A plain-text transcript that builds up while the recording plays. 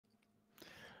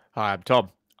Hi, I'm Tom.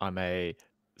 I'm a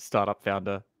startup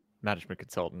founder, management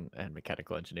consultant, and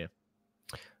mechanical engineer.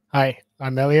 Hi,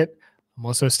 I'm Elliot. I'm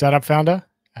also a startup founder,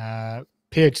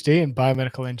 PhD in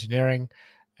biomedical engineering,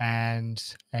 and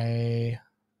a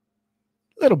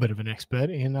little bit of an expert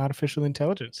in artificial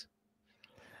intelligence.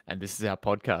 And this is our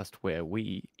podcast where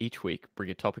we each week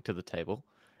bring a topic to the table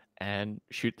and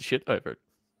shoot the shit over it.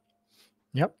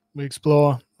 Yep, we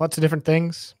explore lots of different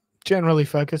things, generally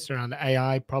focused around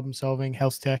AI, problem solving,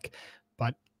 health tech,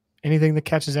 but anything that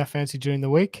catches our fancy during the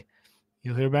week,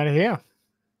 you'll hear about it here.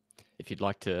 If you'd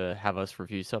like to have us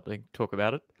review something, talk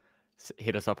about it,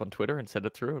 hit us up on Twitter and send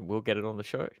it through, and we'll get it on the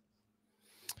show.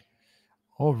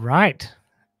 All right,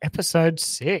 episode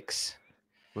 6.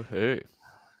 Woohoo!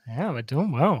 Yeah, we're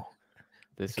doing well.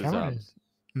 This The is camera is-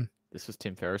 this was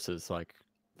Tim Ferriss's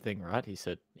thing, right? He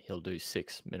said he'll do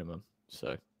 6 minimum.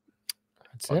 So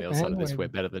That's on it, the other side of this, man. we're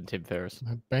better than Tim Ferriss.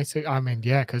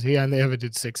 Yeah, because he only ever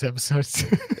did 6 episodes.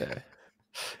 Yeah.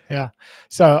 Yeah.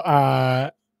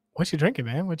 So, what you drinking,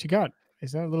 man? What you got?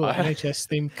 Is that a little I- NHS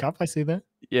themed cup I see there?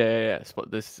 Yeah.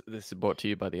 This is brought to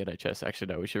you by the NHS.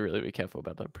 Actually, no, we should really be careful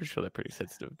about that. I'm pretty sure they're pretty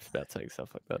sensitive about saying stuff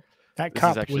like that. That This is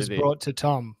cup actually was the- brought to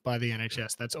Tom by the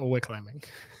NHS. That's all we're claiming.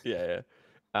 Yeah.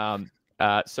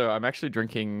 So I'm actually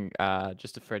drinking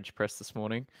just a French press this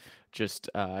morning, just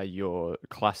your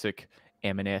classic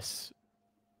M&S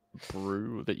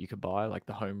brew that you could buy, like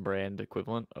the home brand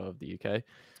equivalent of the UK.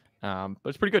 But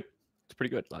it's pretty good. It's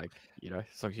pretty good. Like,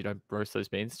 as long as you don't roast those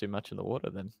beans too much in the water,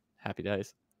 then happy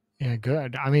days. Yeah,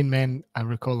 good. I mean, man, I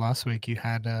recall last week you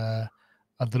had a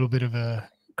little bit of a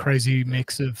crazy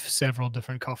mix of several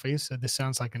different coffees. So this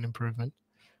sounds like an improvement.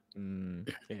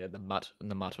 Yeah, the mutt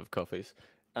of coffees.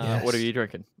 What are Yes. you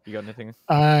drinking? You got anything?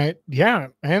 Yeah,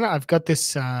 man, I've got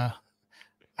this.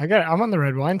 I'm on the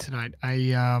red wine tonight.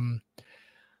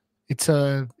 It's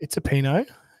a Pinot.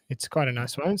 It's quite a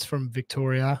nice one. It's from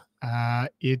Victoria. I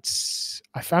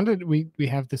found it. We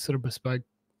have this sort of bespoke.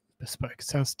 It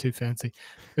sounds too fancy.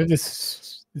 We have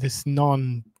this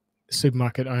non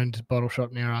supermarket owned bottle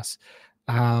shop near us,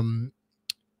 and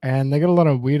they got a lot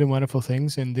of weird and wonderful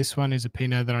things. And this one is a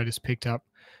Pinot that I just picked up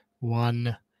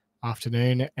one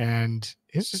afternoon, and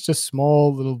it's just a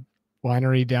small little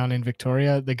winery down in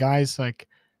Victoria. The guy's like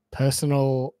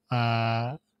personal.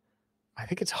 I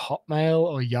think it's Hotmail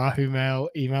or Yahoo Mail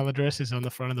email address is on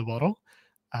the front of the bottle.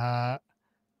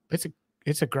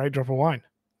 It's a great drop of wine,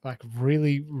 like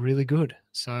really, really good.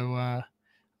 So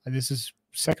this is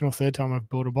second or third time I've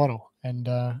bought a bottle, and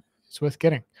it's worth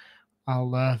getting.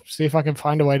 I'll see if I can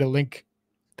find a way to link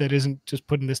that isn't just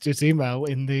putting this email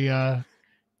in the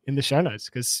show notes,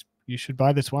 because you should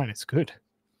buy this wine. It's good.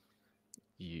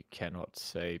 You cannot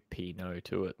say Pinot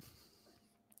to it.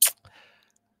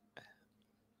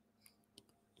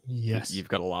 Yes. You've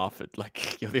got to laugh at,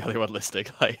 like, you're the only one listening.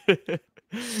 Like,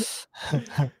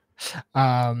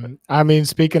 I mean,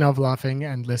 speaking of laughing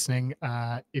and listening,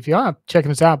 if you are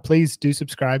checking us out, please do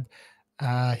subscribe,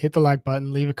 hit the like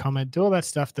button, leave a comment, do all that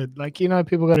stuff that, like,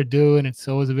 people got to do, and it's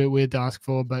always a bit weird to ask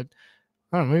for, but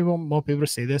I don't know, we want more people to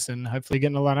see this and hopefully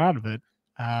getting a lot out of it.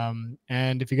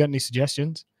 And if you got any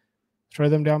suggestions, throw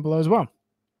them down below as well.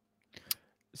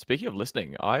 Speaking of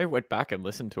listening, I went back and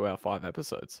listened to our 5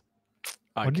 episodes.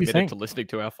 I What do you committed think? to listening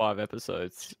to our 5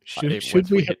 episodes. Should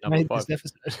we have made this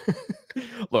episode?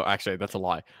 Look, actually, that's a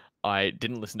lie. I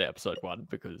didn't listen to episode 1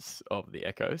 because of the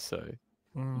echo, so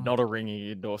not a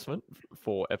ringing endorsement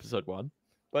for episode 1.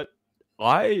 But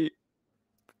I'm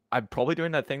probably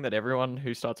doing that thing that everyone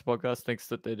who starts a podcast thinks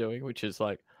that they're doing, which is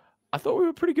like, I thought we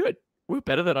were pretty good. We were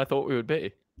better than I thought we would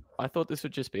be. I thought this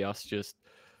would just be us just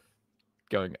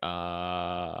going,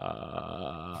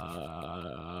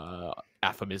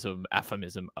 aphomism,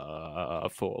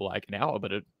 for like an hour,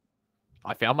 but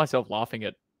I found myself laughing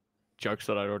at jokes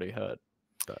that I'd already heard.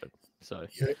 So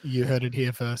you heard it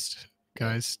here first,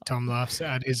 guys. Tom laughs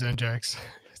at his own jokes.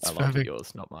 It's I laugh perfect. at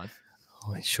yours, not mine.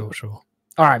 Oh, sure.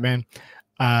 All right, man.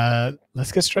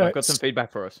 Let's get straight. I've got some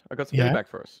feedback for us.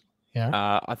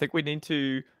 Yeah. I think we need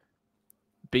to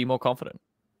be more confident.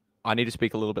 I need to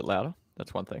speak a little bit louder.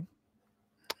 That's one thing.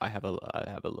 I have a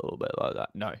little bit like that.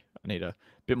 No, I need a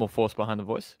bit more force behind the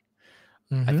voice.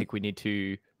 I think we need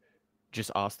to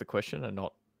just ask the question and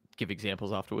not give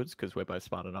examples afterwards, because we're both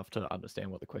smart enough to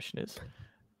understand what the question is.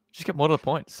 Just get more to the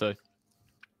point. So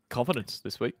confidence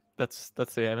this week. That's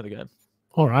the aim of the game.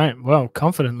 All right. Well,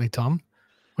 confidently, Tom.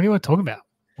 What do you want to talk about?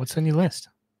 What's on your list?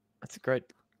 That's a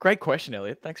great question,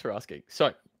 Elliot. Thanks for asking.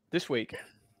 So this week,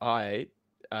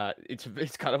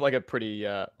 it's kind of like a pretty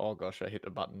oh gosh, I hit the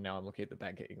button. Now I'm looking at the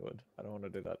Bank of England. I don't want to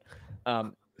do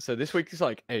that. So this week is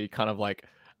like a kind of like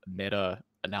meta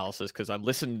analysis, because I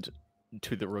listened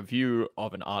to the review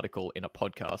of an article in a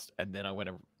podcast, and then I went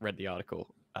and read the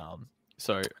article.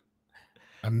 So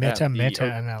a meta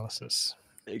analysis.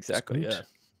 Exactly. Yeah.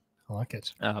 I like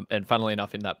it. And funnily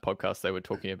enough, in that podcast, they were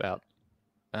talking about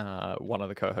one of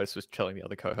the co-hosts was telling the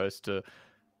other co-host to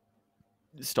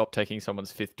stop taking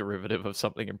someone's fifth derivative of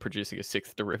something and producing a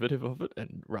sixth derivative of it,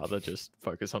 and rather just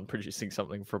focus on producing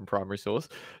something from primary source.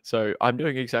 So I'm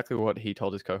doing exactly what he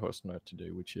told his co-host not to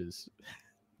do, which is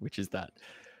that.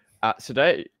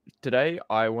 Today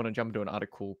I want to jump into an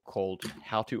article called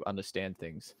 "How to Understand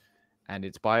Things," and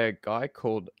it's by a guy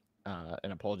called,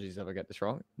 and apologies if I get this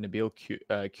wrong, Nabil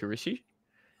Qureshi.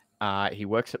 He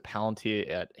works at Palantir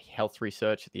at health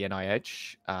research at the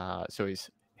NIH. So he's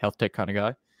health tech kind of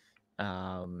guy.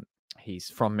 He's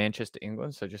from Manchester,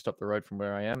 England, so just up the road from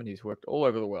where I am, and he's worked all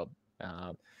over the world.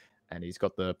 And he's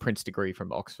got the Prince degree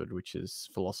from Oxford, which is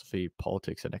philosophy,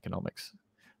 politics, and economics.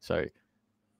 So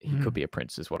he could be a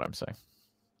prince, is what I'm saying.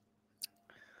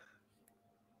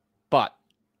 But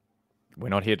we're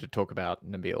not here to talk about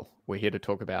Nabil. We're here to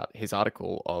talk about his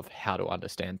article of how to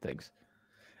understand things.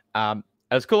 It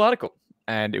was a cool article,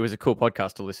 and it was a cool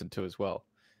podcast to listen to as well.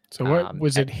 So what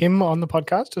was it, him on the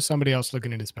podcast or somebody else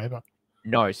looking at his paper?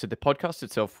 No, so the podcast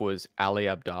itself was Ali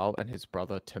Abdaal and his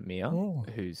brother Tamir,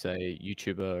 who's a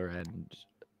YouTuber and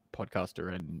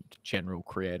podcaster and general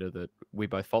creator that we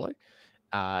both follow.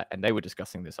 And they were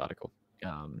discussing this article.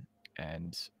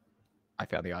 And I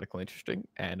found the article interesting,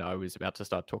 and I was about to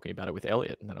start talking about it with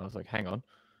Elliot. And then I was like, hang on,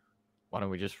 why don't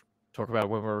we just talk about it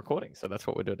when we're recording? So that's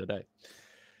what we're doing today.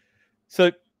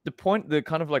 So the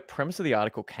kind of like premise of the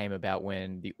article came about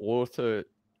when the author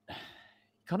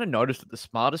kind of noticed that the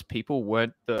smartest people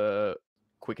weren't the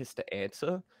quickest to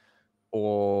answer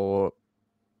or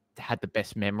had the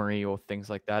best memory or things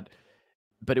like that.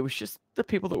 But it was just the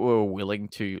people that were willing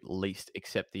to least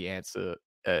accept the answer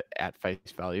at face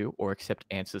value or accept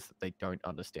answers that they don't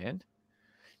understand.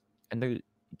 And they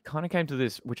kind of came to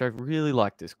this, which I really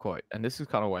like this quote. And this is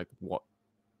kind of like what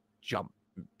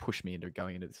pushed me into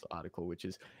going into this article, which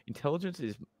is intelligence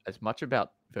is as much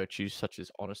about virtues such as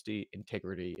honesty,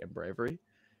 integrity, and bravery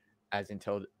as it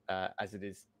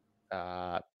is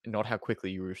not how quickly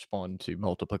you respond to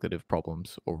multiplicative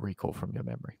problems or recall from your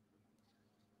memory.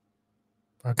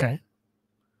 Okay.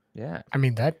 Yeah. I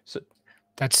mean, that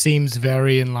seems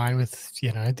very in line with,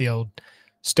 the old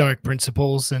Stoic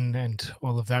principles and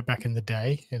all of that back in the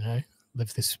day,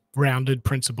 live this rounded,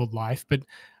 principled life. But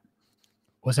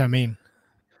what does that mean?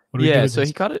 Yeah, so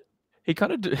he kind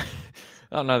of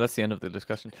oh no, that's the end of the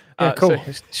discussion. Yeah, cool.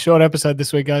 Short episode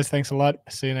this week, guys. Thanks a lot.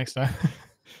 See you next time.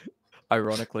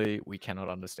 Ironically, we cannot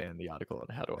understand the article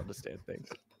on how to understand things.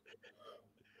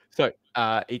 So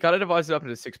he kind of divides it up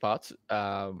into 6 parts,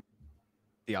 the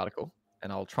article,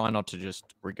 and I'll try not to just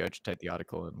regurgitate the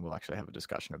article, and we'll actually have a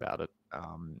discussion about it.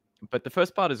 But the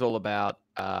first part is all about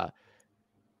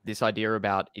this idea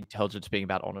about intelligence being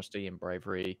about honesty and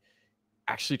bravery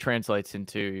actually translates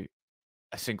into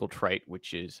a single trait,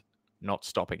 which is not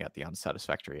stopping at the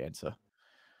unsatisfactory answer.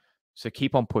 So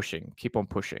keep on pushing, keep on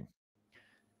pushing.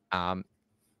 The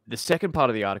second part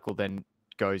of the article then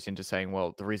goes into saying,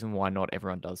 well, the reason why not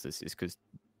everyone does this is because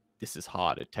this is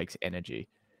hard. It takes energy.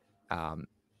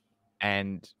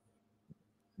 And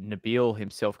Nabil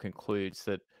himself concludes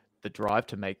that the drive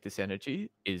to make this energy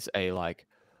is a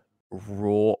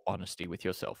raw honesty with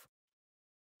yourself.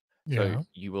 Yeah. So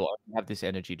you will have this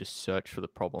energy to search for the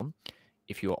problem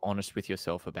if you are honest with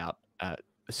yourself about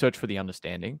search for the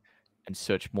understanding and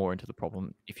search more into the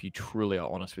problem if you truly are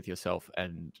honest with yourself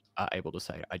and are able to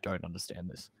say, I don't understand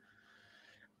this.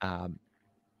 And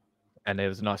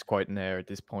there's a nice quote in there at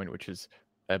this point, which is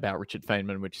about Richard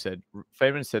Feynman, which said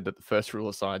that the first rule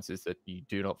of science is that you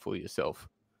do not fool yourself,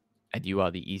 and you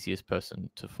are the easiest person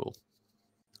to fool.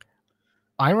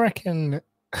 I reckon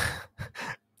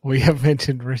we have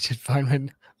mentioned Richard Feynman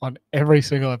on every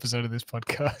single episode of this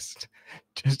podcast.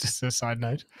 Just as a side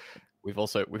note, we've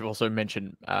also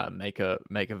mentioned maker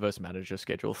versus manager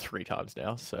schedule 3 times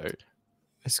now. So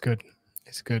it's good.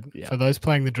 It's good yeah. For those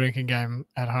playing the drinking game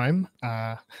at home.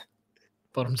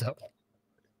 Bottoms up.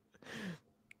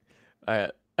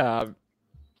 So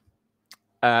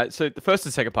the first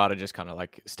and second part are just kind of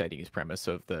like stating his premise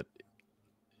of that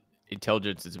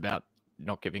intelligence is about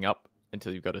not giving up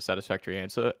until you've got a satisfactory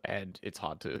answer, and it's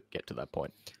hard to get to that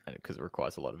point because it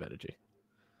requires a lot of energy.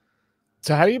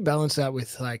 So how do you balance that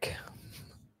with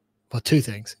 2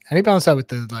 things? How do you balance that with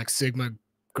the Sigma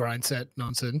grind set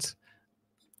nonsense?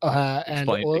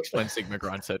 Explain Sigma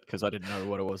grind set, because I didn't know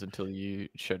what it was until you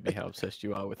showed me how obsessed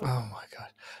you are with it. Oh my God.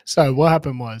 So what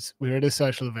happened was we were at a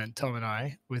social event, Tom and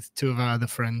I, with 2 of our other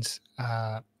friends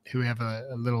who we have a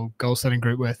little goal setting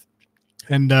group with.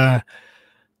 And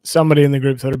somebody in the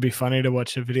group thought it'd be funny to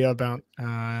watch a video about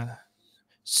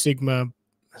Sigma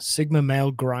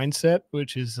male grind set,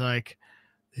 which is like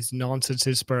these nonsense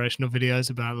inspirational videos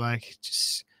about like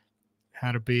just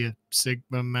how to be a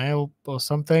Sigma male or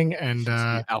something. And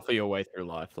alpha your way through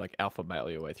life, like alpha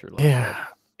male your way through life. yeah, right?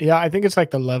 yeah, I think it's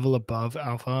like the level above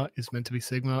alpha is meant to be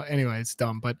Sigma. Anyway, it's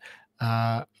dumb, but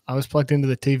I was plugged into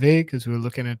the TV because we were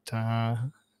looking at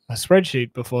a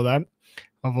spreadsheet before that,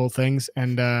 of all things,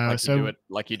 and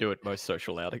like you do at most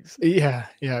social outings. Yeah,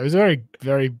 it was very,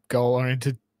 very goal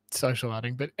oriented social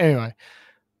outing. But anyway,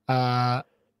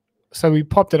 so we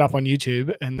popped it up on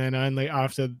YouTube, and then only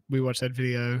after we watched that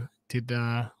video did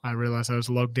I realize I was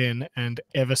logged in, and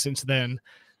ever since then,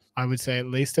 I would say at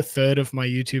least a third of my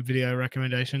YouTube video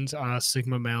recommendations are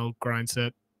Sigma male grind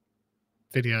set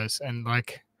videos, and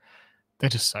like they're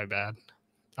just so bad.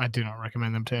 I do not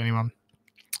recommend them to anyone.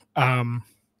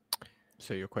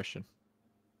 So your question?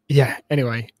 Yeah.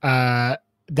 Anyway, that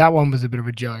one was a bit of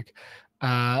a joke,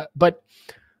 but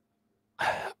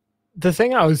the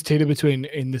thing I was teetered between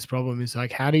in this problem is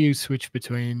like, how do you switch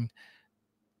between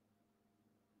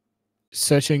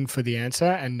searching for the answer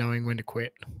and knowing when to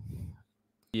quit?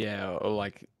 Yeah, or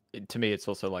like to me, it's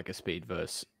also like a speed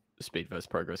versus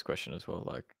progress question as well.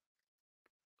 Like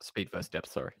speed versus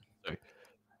depth. Sorry. So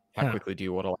how quickly do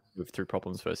you want to move through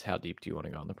problems versus how deep do you want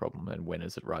to go on the problem, and when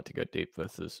is it right to go deep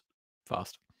versus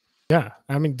fast? Yeah,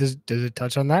 I mean, does it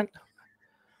touch on that?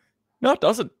 No, it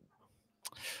doesn't.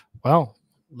 Well,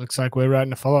 looks like we're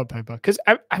writing a follow-up paper, because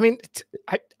I mean,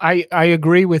 I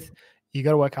agree with you.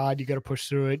 Got to work hard. You got to push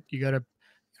through it. You got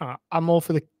to. I'm all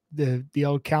for the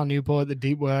old Cal Newport, the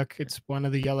deep work. It's one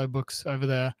of the yellow books over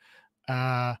there.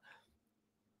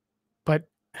 But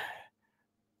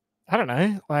I don't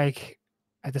know. Like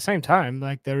at the same time,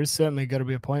 like there is certainly got to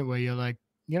be a point where you're like,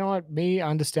 you know what? Me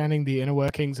understanding the inner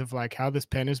workings of like how this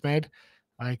pen is made,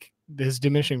 like there's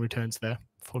diminishing returns there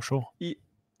for sure.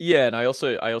 Yeah, and I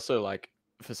also like,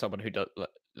 for someone who does,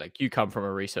 like you come from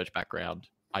a research background.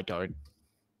 I don't.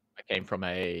 I came from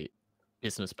a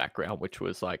business background, which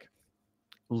was like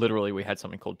literally we had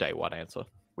something called day one answer,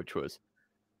 which was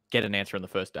get an answer in the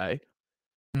first day.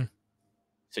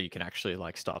 So you can actually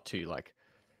like start to like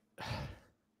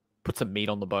put some meat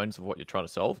on the bones of what you're trying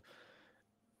to solve.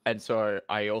 And so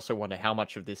I also wonder how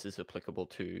much of this is applicable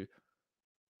to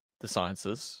the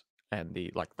sciences and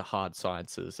the hard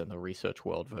sciences and the research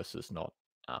world versus not.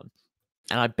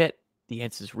 And I bet the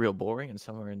answer is real boring and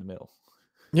somewhere in the middle.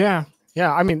 Yeah.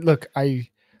 I mean, look,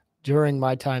 during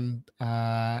my time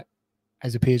as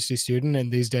a PhD student,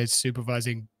 and these days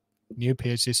supervising new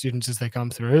PhD students as they come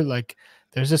through, like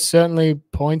there's just certainly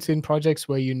points in projects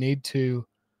where you need to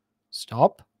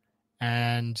stop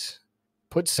and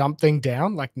put something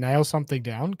down, like nail something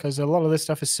down, because a lot of this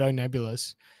stuff is so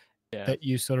nebulous that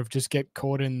you sort of just get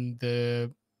caught in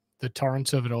the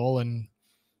torrents of it all and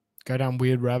go down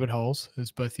weird rabbit holes,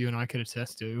 as both you and I could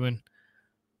attest to. And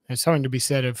there's something to be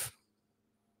said of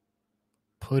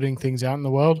putting things out in the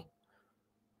world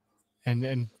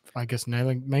and I guess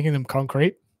making them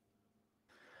concrete.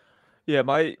 Yeah,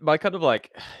 my kind of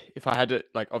like, if I had to,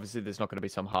 like, obviously there's not going to be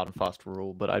some hard and fast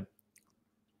rule, but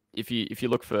if you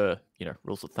look for,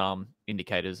 rules of thumb,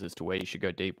 indicators as to where you should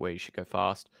go deep, where you should go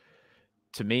fast,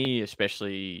 to me,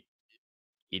 especially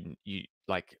it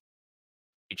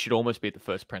should almost be at the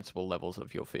first principle levels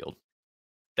of your field.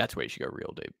 That's where you should go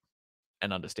real deep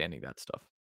and understanding that stuff.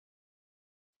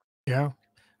 Yeah.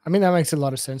 I mean, that makes a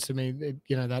lot of sense to me.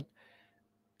 That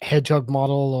hedgehog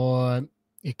model or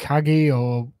Ikagi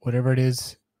or whatever it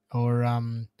is, or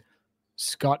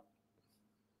Scott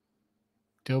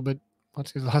Dilbert.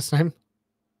 What's his last name?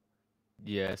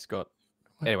 Yeah, Scott.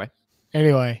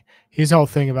 Anyway, his whole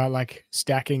thing about like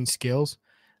stacking skills,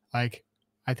 like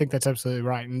I think that's absolutely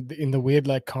right. And in the weird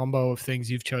like combo of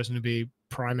things you've chosen to be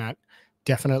prime at,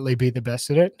 definitely be the best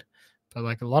at it. But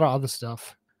like a lot of other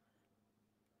stuff,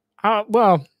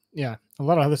 well, yeah, a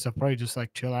lot of other stuff probably just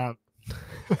like chill out.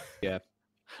 Yeah.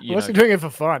 Unless you're doing it for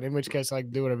fun, in which case like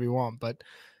do whatever you want. But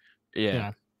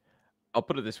yeah. I'll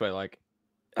put it this way, like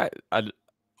I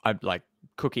like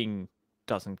cooking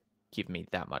doesn't give me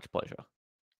that much pleasure.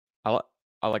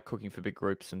 I like cooking for big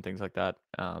groups and things like that.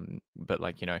 But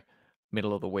like,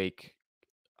 middle of the week,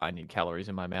 I need calories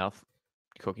in my mouth.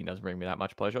 Cooking doesn't bring me that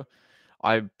much pleasure.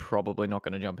 I'm probably not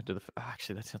going to jump into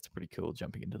actually, that sounds pretty cool,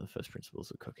 jumping into the first principles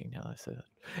of cooking now that I say that.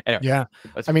 Anyway, yeah.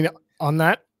 I mean, on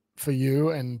that, for you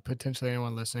and potentially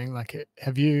anyone listening, like,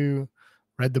 have you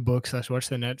read the book / watched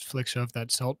the Netflix show of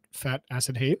that Salt, Fat,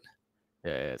 Acid, Heat?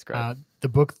 Yeah, it's great. The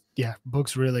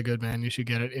book's really good, man. You should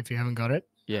get it if you haven't got it.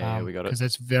 Yeah, we got it. Because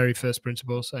it's very first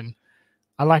principles, and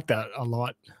I like that a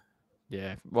lot.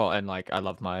 Yeah. Well, and like I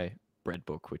love my bread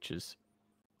book, which is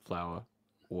flour,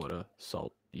 water,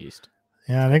 salt, yeast.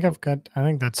 Yeah, I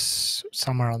think that's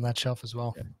somewhere on that shelf as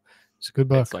well. Yeah. It's a good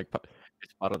book. It's like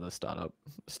it's part of the startup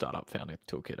founding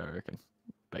toolkit, I reckon.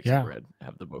 Bake some Yeah. bread,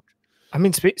 have the book. I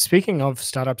mean, speaking of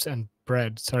startups and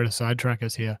bread, sorry to sidetrack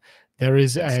us here. There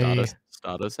is And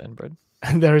starters and bread.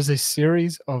 there is a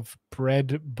series of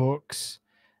bread books,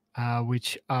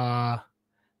 which are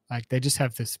like they just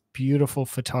have this beautiful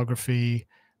photography.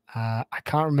 I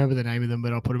can't remember the name of them,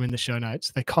 but I'll put them in the show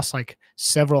notes. They cost like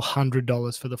several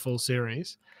 $100s for the full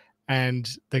series, and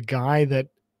the guy that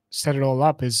set it all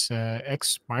up is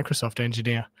ex Microsoft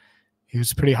engineer. He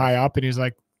was pretty high up, and he was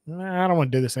like, "Nah, I don't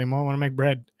want to do this anymore. I want to make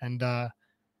bread." And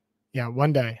yeah,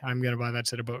 one day I'm going to buy that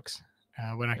set of books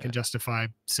when I can justify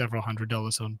several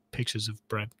 $100s on pictures of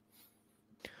bread.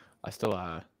 I still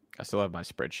have my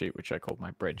spreadsheet, which I called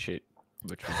my bread sheet,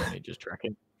 which was only just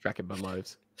tracking my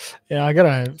loaves. Yeah, I got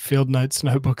a field notes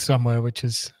notebook somewhere, which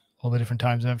is all the different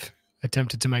times I've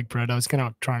attempted to make bread. I was going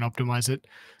to try and optimize it,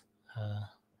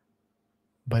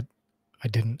 but I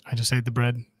didn't. I just ate the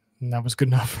bread, and that was good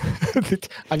enough.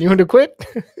 I knew when to quit.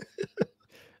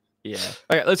 Yeah.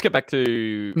 Okay, let's get back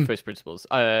to first principles.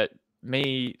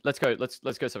 Let's go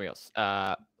something else.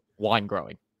 Wine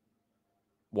growing.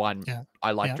 Wine. Yeah.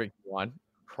 I like drinking wine.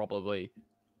 Probably,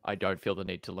 I don't feel the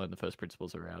need to learn the first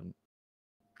principles around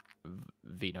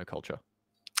vinoculture.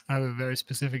 I have a very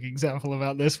specific example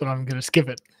about this, but I'm going to skip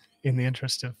it in the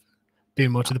interest of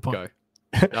being more to the point. Go.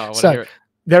 No, I want to So hear it.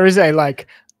 there is a like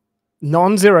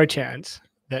non-zero chance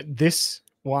that this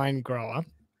wine grower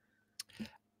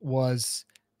was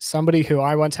somebody who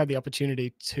I once had the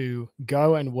opportunity to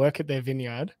go and work at their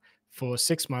vineyard for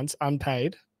 6 months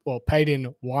unpaid, well, paid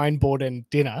in wine, board, and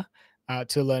dinner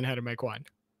to learn how to make wine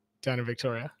down in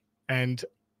Victoria. And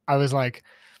I was like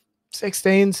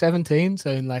 16, 17,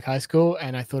 so in like high school,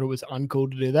 and I thought it was uncool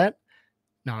to do that.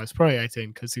 No, I was probably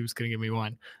 18 because he was going to give me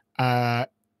wine.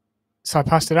 So I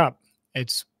passed it up.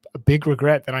 It's a big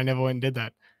regret that I never went and did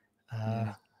that.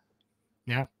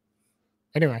 Yeah.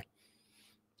 Anyway.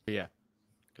 Yeah.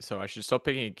 So I should stop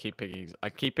picking and keep picking. I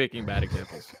keep picking bad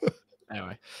examples.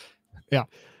 Anyway. Yeah.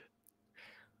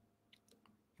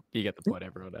 You get the point,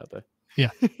 everyone out there.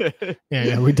 Yeah.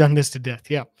 Yeah. We've done this to death.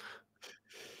 Yeah.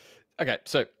 Okay.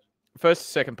 So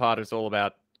second part is all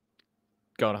about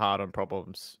going hard on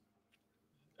problems.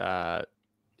 Not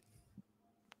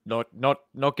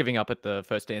giving up at the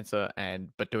first answer,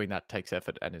 but doing that takes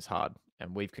effort and is hard.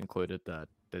 And we've concluded that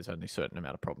there's only a certain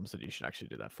amount of problems that you should actually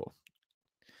do that for.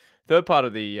 Third part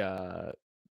of the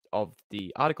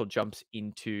article jumps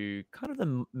into kind of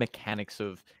the mechanics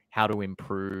of how to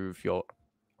improve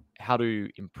how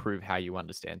you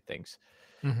understand things.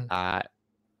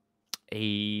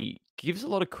 He gives a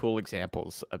lot of cool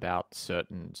examples about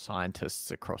certain scientists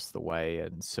across the way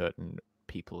and certain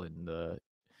people in the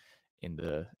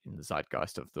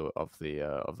zeitgeist of the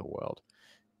world.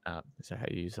 Is that how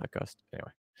you use zeitgeist?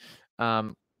 Anyway,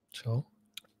 sure.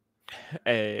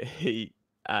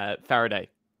 Faraday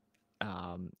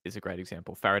is a great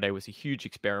example. Faraday was a huge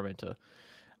experimenter,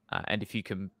 and if you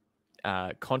can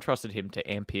contrasted him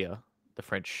to Ampere, the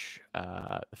French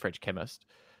chemist,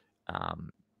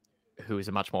 who is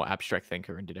a much more abstract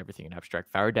thinker and did everything in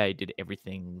abstract. Faraday did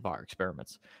everything via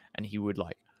experiments, and he would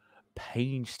like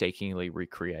painstakingly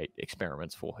recreate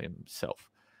experiments for himself.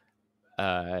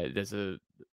 There's a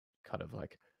kind of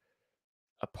like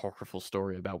apocryphal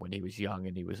story about when he was young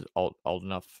and he was old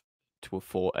enough to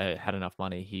afford, had enough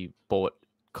money. He bought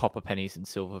copper pennies and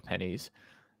silver pennies,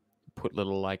 put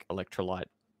little like electrolyte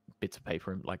bits of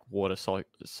paper and like water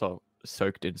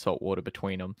soaked in salt water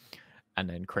between them, and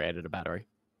then created a battery.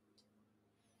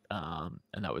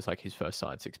 And that was like his first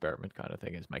science experiment kind of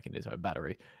thing, is making his own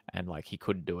battery. And like he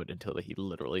couldn't do it until he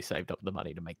literally saved up the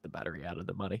money to make the battery out of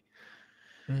the money.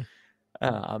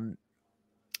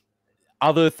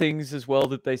 Other things as well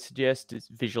that they suggest is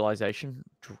visualization,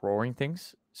 drawing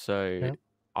things. So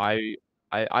I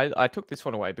took this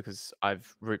one away because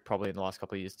I've probably in the last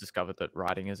couple of years discovered that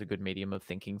writing is a good medium of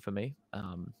thinking for me.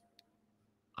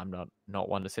 I'm not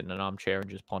one to sit in an armchair and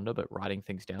just ponder, but writing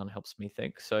things down helps me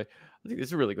think. So I think this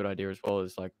is a really good idea as well,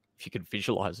 is like if you could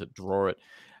visualize it, draw it.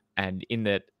 And in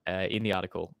that in the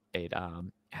article, it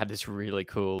had this really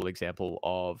cool example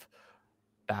of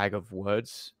bag of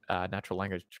words, natural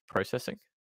language processing.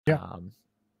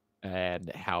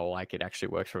 And how like it actually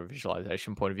works from a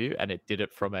visualization point of view. And it did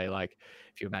it from a like,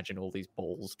 if you imagine all these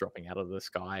balls dropping out of the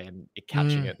sky and it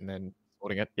catching it and then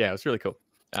sorting it. Yeah, it was really cool.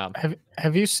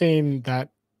 Have you seen that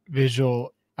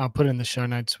visual? I'll put it in the show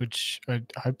notes, which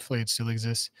hopefully it still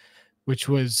exists, which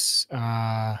was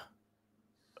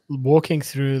walking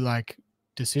through like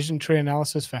decision tree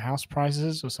analysis for house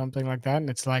prices or something like that, and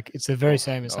it's the very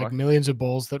same. It's like millions of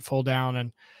balls that fall down,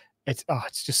 and it's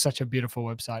just such a beautiful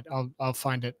website. I'll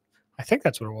find it. I think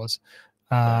that's what it was.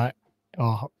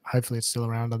 Hopefully it's still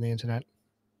around on the internet.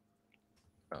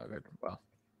 Oh, good. Well,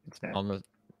 it's on the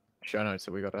show notes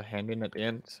that we got a hand in at the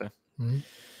end. So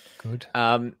good.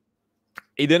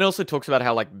 He then also talks about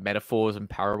how like metaphors and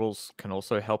parables can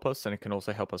also help us, and it can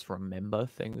also help us remember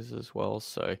things as well.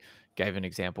 So gave an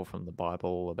example from the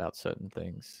Bible about certain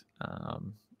things,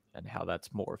 and how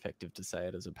that's more effective to say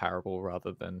it as a parable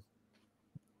rather than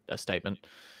a statement,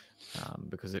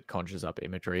 because it conjures up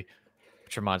imagery,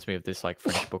 which reminds me of this like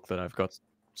French book that I've got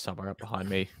somewhere up behind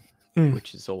me,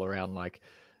 which is all around like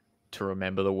to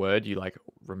remember the word. You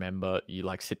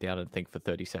sit down and think for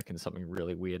 30 seconds something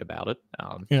really weird about it.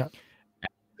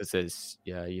 Because there's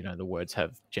the words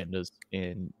have genders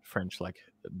in French, like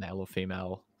male or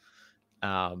female.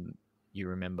 You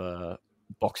remember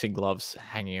boxing gloves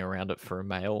hanging around it for a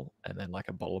male, and then like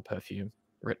a bottle of perfume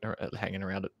hanging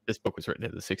around it. This book was written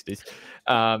in the 60s.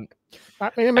 I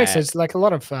mean, it makes sense. Like a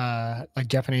lot of like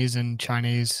Japanese and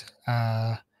Chinese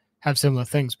have similar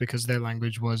things because their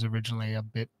language was originally a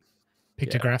bit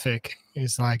pictographic.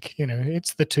 It's like,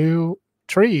 it's the two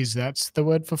trees. That's the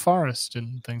word for forest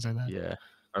and things like that. Yeah.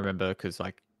 I remember because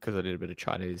I did a bit of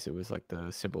Chinese, it was like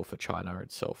the symbol for China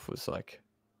itself was like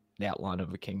the outline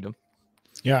of a kingdom.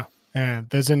 Yeah.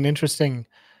 There's an interesting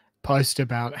post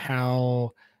about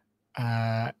how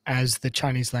as the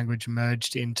Chinese language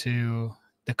merged into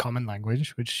the common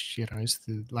language, which is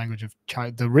the language of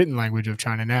China, the written language of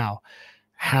China now,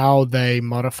 how they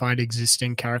modified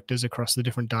existing characters across the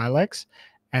different dialects.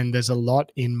 And there's a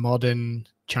lot in modern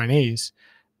Chinese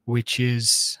which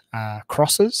is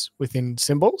crosses within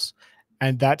symbols,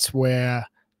 and that's where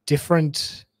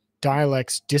different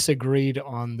dialects disagreed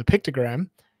on the pictogram,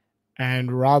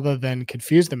 and rather than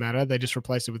confuse the matter, they just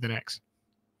replaced it with an X.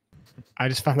 I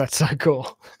just found that so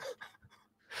cool.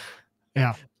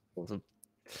 Yeah. Awesome.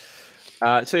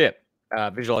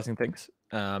 Visualizing things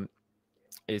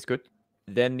is good.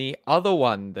 Then the other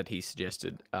one that he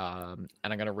suggested, and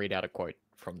I'm going to read out a quote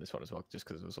from this one as well, just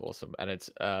because it was awesome. And it's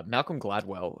Malcolm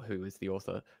Gladwell, who is the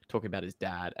author, talking about his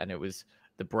dad, and it was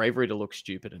the bravery to look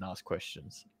stupid and ask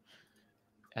questions.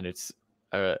 And it's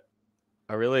a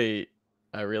really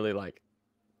like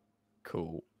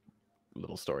cool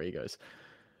little story. He goes,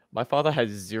 "My father has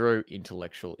zero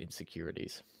intellectual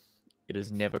insecurities. It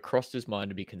has never crossed his mind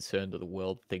to be concerned that the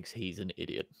world thinks he's an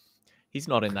idiot. He's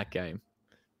not in that game.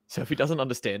 So if he doesn't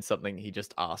understand something, he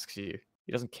just asks you.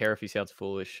 He doesn't care if he sounds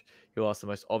foolish. He'll ask the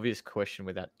most obvious question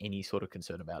without any sort of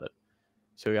concern about it.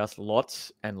 So he asks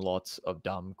lots and lots of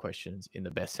dumb questions in the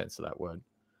best sense of that word.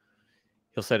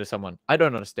 He'll say to someone, 'I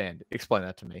don't understand. Explain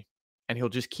that to me.' And he'll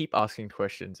just keep asking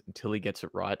questions until he gets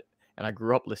it right. And I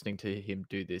grew up listening to him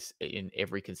do this in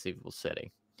every conceivable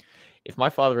setting. If my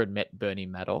father had met Bernie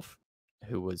Madoff,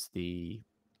 who was the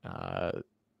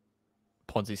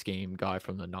Ponzi scheme guy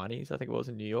from the 90s, I think it was,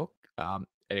 in New York.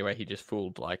 Anyway, he just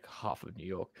fooled like half of New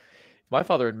York. If my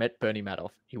father had met Bernie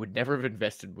Madoff, he would never have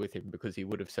invested with him because he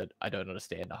would have said, 'I don't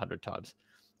understand,' 100 times.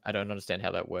 'I don't understand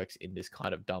how that works,' in this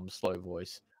kind of dumb, slow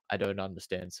voice. 'I don't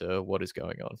understand, sir. What is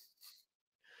going on?'"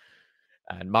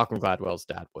 And Malcolm Gladwell's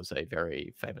dad was a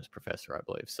very famous professor, I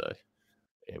believe. So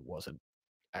it wasn't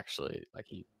actually like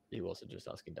he wasn't just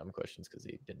asking dumb questions because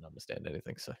he didn't understand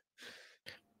anything. So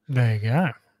there you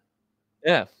go.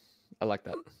 Yeah, I like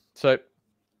that. So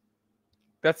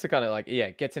that's the kind of like,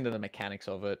 it gets into the mechanics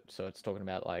of it. So it's talking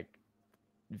about like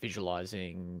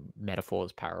visualizing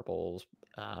metaphors, parables,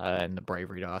 and the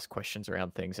bravery to ask questions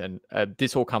around things. And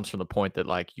this all comes from the point that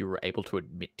like you were able to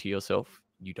admit to yourself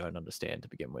you don't understand to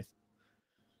begin with.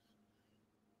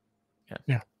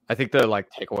 Yeah. I think the like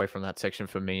takeaway from that section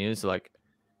for me is like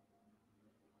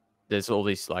there's all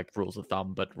these like rules of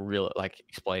thumb, but really like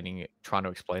trying to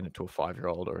explain it to a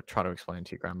 5-year-old or trying to explain it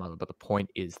to your grandmother. But the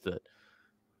point is that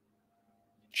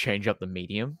change up the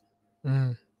medium,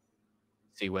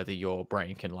 see whether your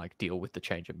brain can like deal with the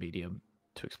change of medium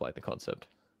to explain the concept.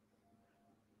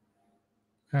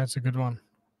 That's a good one.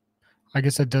 I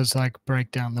guess it does like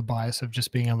break down the bias of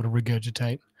just being able to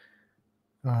regurgitate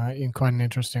in quite an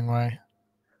interesting way.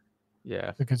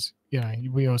 Yeah. Because,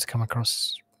 we always come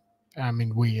across, I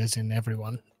mean, we as in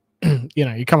everyone,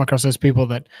 you come across those people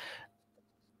that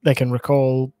they can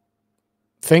recall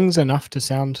things enough to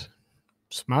sound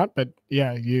smart, but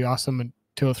you ask them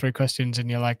 2 or 3 questions and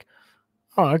you're like,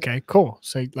 oh, okay, cool.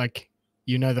 So like,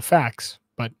 the facts,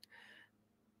 but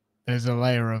there's a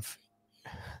layer of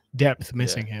depth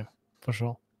missing here for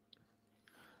sure.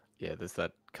 Yeah, there's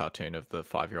that cartoon of the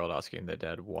 5-year-old asking their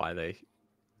dad why they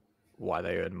why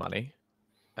they earn money.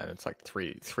 And it's like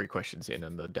three questions in,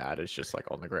 and the dad is just like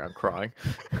on the ground crying,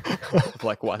 of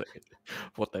like what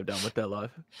they've done with their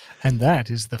life. And that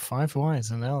is the 5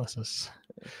 whys analysis.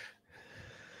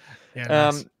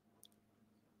 Yeah.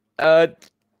 Nice.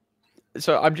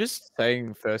 So I'm just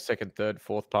saying first, second, third,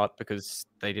 fourth part because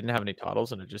they didn't have any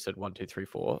titles, and it just said 1, 2, 3,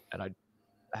 4, and I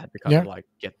had to kind of like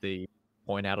get the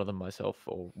point out of them myself,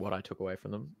 or what I took away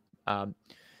from them. And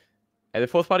the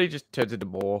fourth party just turns into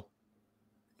more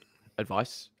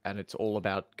advice, and it's all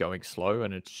about going slow,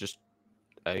 and it's just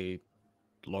a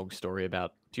long story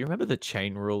about. Do you remember the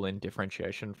chain rule in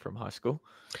differentiation from high school?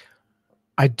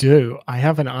 I do. I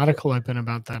have an article open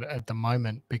about that at the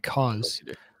moment because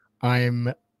I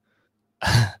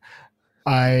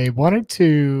wanted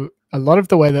to, a lot of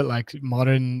the way that like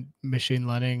modern machine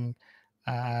learning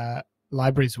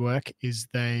libraries work is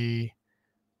they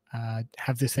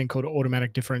have this thing called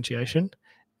automatic differentiation.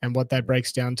 And what that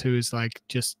breaks down to is like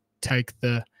just take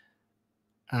the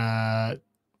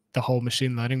whole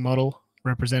machine learning model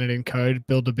represented in code,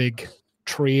 build a big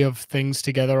tree of things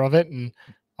together of it, and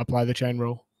apply the chain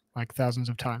rule like thousands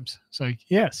of times. So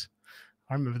yes,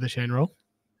 I remember the chain rule.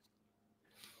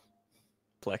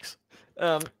 Flex.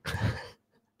 So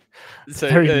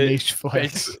very niche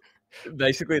flex.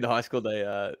 Basically, in high school, they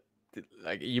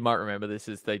like, you might remember this,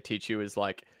 is they teach you is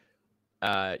like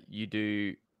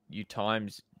you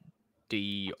times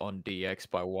d on dx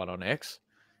by 1 on x,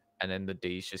 and then the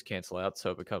d's just cancel out, so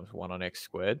it becomes 1 on x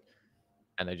squared.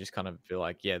 And they just kind of feel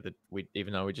like, yeah, that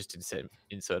even though we just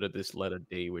inserted this letter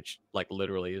d, which like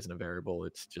literally isn't a variable,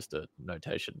 it's just a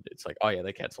notation. It's like, oh yeah,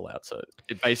 they cancel out. So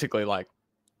it basically like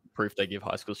proof they give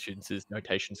high school students is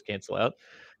notations cancel out.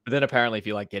 But then apparently if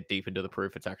you like get deep into the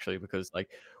proof, it's actually because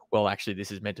like, well, actually this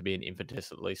is meant to be an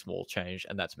infinitesimally small change,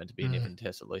 and that's meant to be an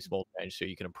infinitesimally small change, so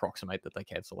you can approximate that they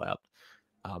cancel out.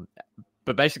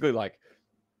 But basically like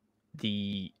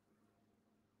the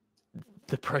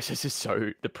process is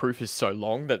the proof is so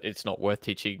long that it's not worth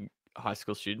teaching high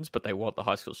school students, but they want the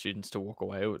high school students to walk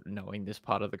away knowing this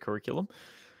part of the curriculum.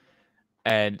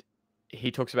 And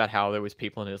he talks about how there was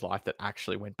people in his life that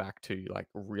actually went back to like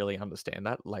really understand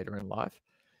that later in life.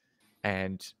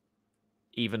 And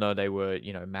even though they were,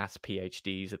 maths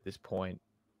PhDs at this point,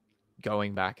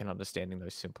 going back and understanding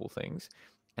those simple things,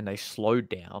 and they slowed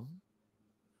down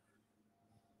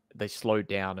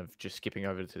of just skipping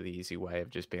over to the easy way of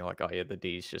just being like, oh yeah, the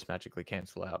D's just magically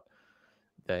cancel out.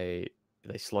 They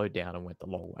slowed down and went the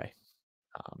long way.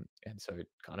 And so it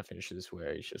kind of finishes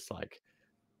where he's just like,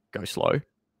 go slow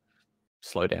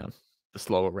down. The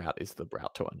slower route is the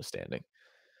route to understanding.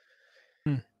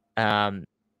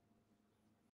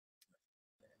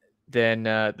 Then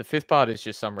the fifth part is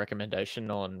just some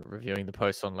recommendation on reviewing the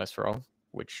posts on Less Wrong,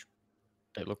 which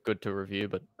they look good to review,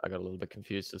 but I got a little bit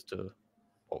confused as to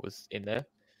what was in there.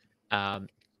 And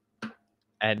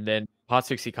then part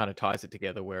 6, he kind of ties it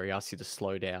together where he asks you to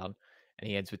slow down, and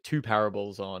he ends with 2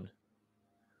 parables on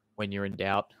when you're in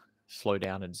doubt, slow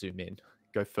down and zoom in,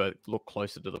 go further, look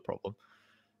closer to the problem.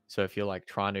 So if you're like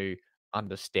trying to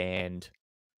understand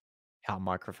how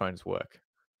microphones work,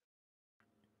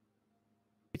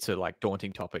 it's a like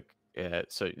daunting topic.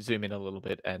 So zoom in a little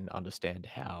bit and understand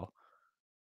how,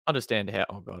 oh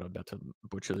God, I'm about to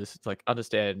butcher this. It's like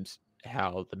understand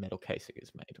how the metal casing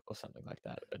is made or something like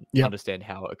that, and understand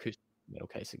how acoustic metal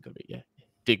casing could be. Yeah.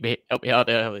 Dig me, help me out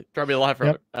there, throw me a life from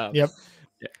it. Yeah,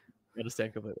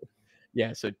 understand completely.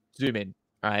 Yeah, so zoom in.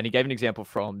 And he gave an example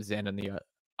from Zen and the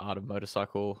Art of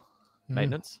Motorcycle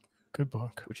Maintenance. Good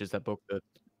book. Which is that book that,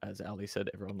 as Ali said,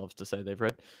 everyone loves to say they've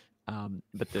read.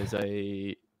 But there's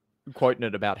a quote in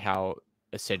it about how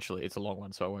essentially, it's a long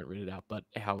one, so I won't read it out, but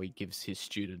how he gives his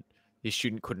student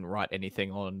couldn't write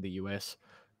anything on the US,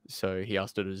 so he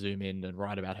asked her to zoom in and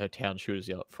write about her town she was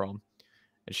from,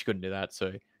 and she couldn't do that,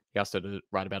 so he asked her to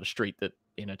write about a street that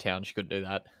in a town she couldn't do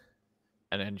that,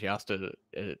 and then she asked her,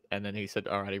 and then he said,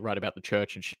 alrighty, write about the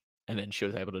church, and then she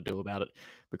was able to do about it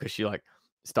because she like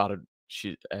started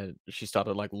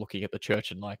like looking at the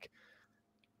church and like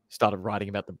started writing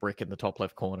about the brick in the top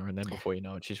left corner, and then before you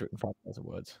know it, she's written 5,000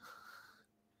 words.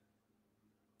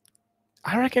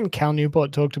 I reckon Cal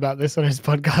Newport talked about this on his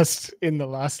podcast in the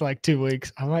last like 2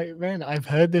 weeks. I'm like, man, I've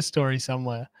heard this story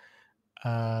somewhere.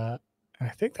 I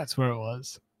think that's where it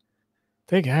was.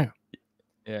 There you go.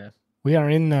 Yeah. We are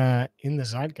in the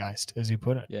zeitgeist, as you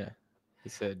put it. Yeah. He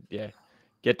said, yeah,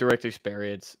 get direct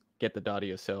experience, get the data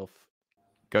yourself,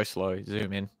 go slow,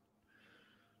 zoom in.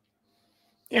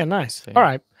 Yeah, nice. All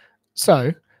right.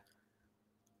 So,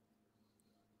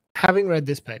 having read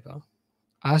this paper,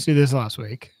 I asked you this last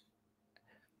week.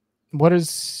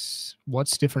 What's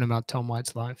different about Tom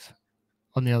White's life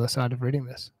on the other side of reading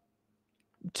this?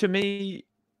 To me,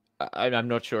 I'm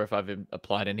not sure if I've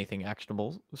applied anything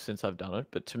actionable since I've done it,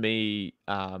 but to me,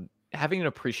 having an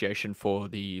appreciation for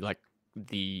the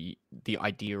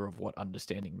idea of what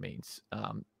understanding means,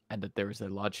 and that there is a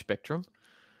large spectrum.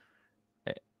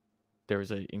 There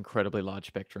is an incredibly large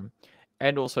spectrum,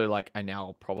 and also like I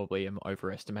now probably am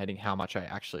overestimating how much I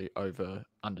actually over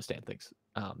understand things.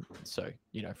 So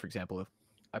for example, if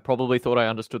I probably thought I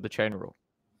understood the chain rule,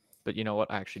 but you know what?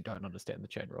 I actually don't understand the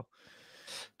chain rule.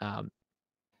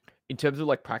 In terms of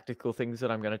like practical things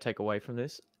that I'm going to take away from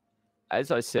this,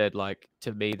 as I said, like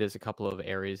to me, there's a couple of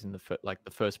areas in the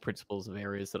first principles of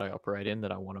areas that I operate in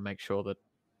that I want to make sure that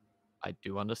I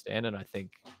do understand, and I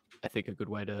think a good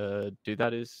way to do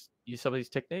that is use some of these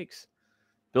techniques,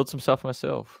 build some stuff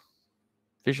myself,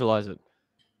 visualize it,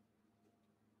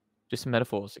 do some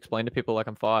metaphors, explain to people like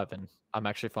I'm 5, and I'm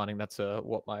actually finding that's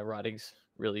what my writing's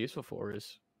really useful for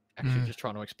is actually just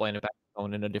trying to explain it back to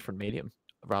someone in a different medium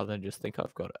rather than just think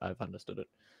I've understood it.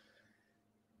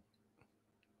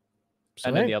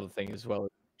 And then the other thing as well,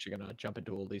 you're going to jump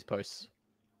into all these posts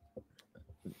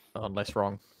on Less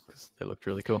Wrong because they looked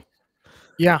really cool.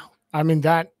 Yeah, I mean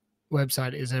that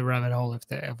website is a rabbit hole if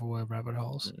there ever were rabbit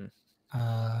holes.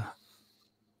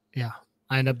 Yeah,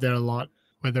 I end up there a lot,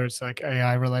 whether it's like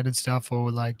AI related stuff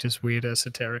or like just weird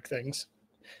esoteric things.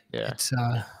 Yeah,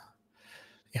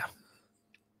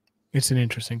 it's an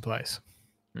interesting place.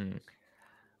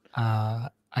 I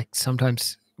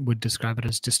sometimes would describe it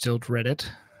as distilled Reddit.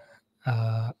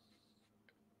 I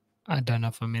don't know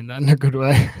if I mean that in a good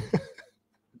way.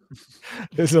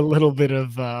 There's a little bit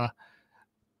of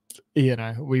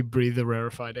we breathe the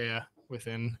rarefied air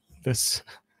within this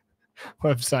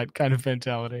website kind of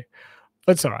mentality.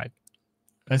 That's all right.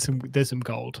 There's some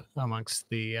gold amongst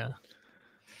the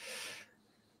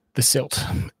silt,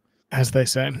 as they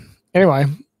say. Anyway,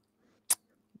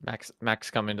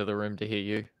 Max come into the room to hear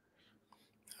you.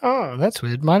 Oh, that's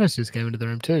weird. Midas just came into the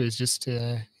room too. He's just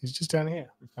down here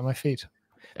at my feet.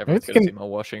 Everyone's going to see my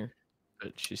washing,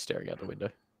 but she's staring out the window.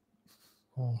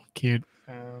 Oh, cute.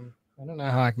 I don't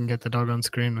know how I can get the dog on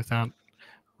screen without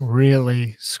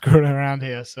really screwing around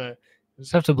here. So I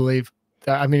just have to believe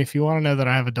that. I mean, if you want to know that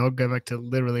I have a dog, go back to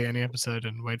literally any episode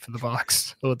and wait for the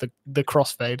box or the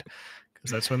crossfade,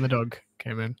 because that's when the dog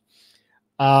came in.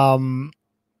 What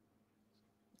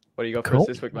do you got for us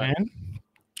this week, man?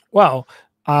 Well,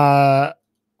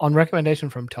 on recommendation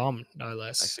from Tom, no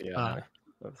less. Actually,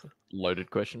 that's a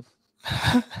loaded question.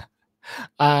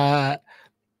 I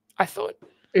thought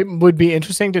it would be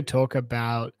interesting to talk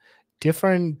about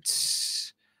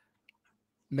different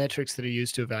metrics that are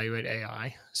used to evaluate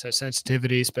AI. So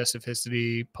sensitivity,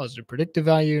 specificity, positive predictive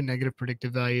value, negative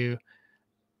predictive value,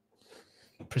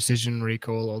 precision,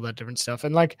 recall, all that different stuff.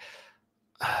 And like,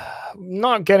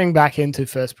 not getting back into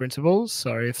first principles.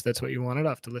 Sorry if that's what you wanted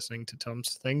after listening to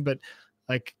Tom's thing, but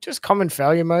like just common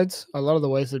failure modes. A lot of the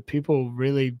ways that people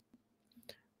really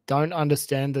don't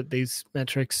understand that these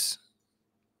metrics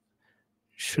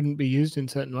shouldn't be used in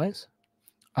certain ways.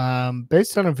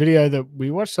 Based on a video that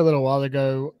we watched a little while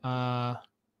ago,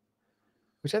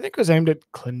 which I think was aimed at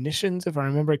clinicians, if I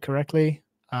remember it correctly,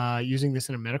 using this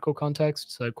in a medical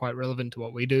context, so quite relevant to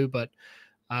what we do. But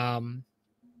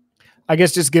I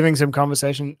guess just giving some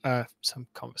context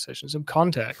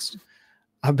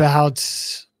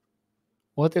about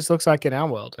what this looks like in our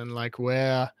world, and like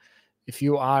where, if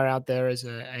you are out there as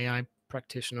an AI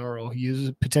practitioner or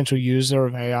potential user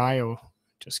of AI, or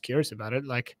just curious about it,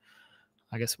 like,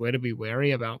 I guess where to be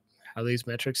wary about how these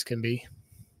metrics can be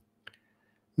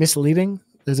misleading.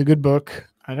 There's a good book.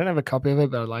 I don't have a copy of it,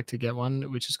 but I'd like to get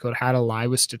one, which is called How to Lie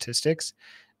with Statistics,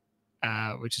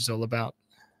 which is all about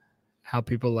how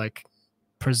people like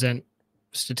present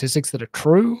statistics that are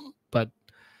true, but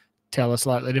tell a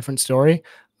slightly different story.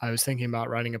 I was thinking about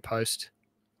writing a post,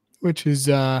 which is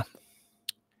How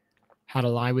to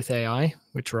Lie with AI,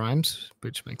 which rhymes,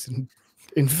 which makes it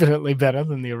infinitely better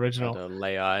than the original. How to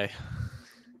lay.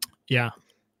 Yeah.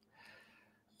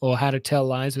 Or How to Tell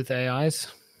Lies with AIs.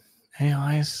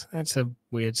 AIs, that's a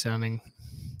weird sounding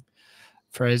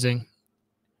phrasing.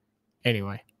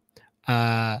 Anyway,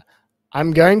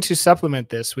 I'm going to supplement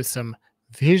this with some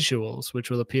visuals, which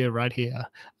will appear right here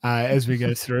as we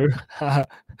go through.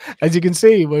 As you can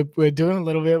see, we're doing a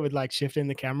little bit with like shifting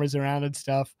the cameras around and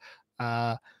stuff,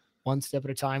 one step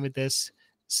at a time with this.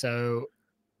 So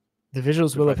the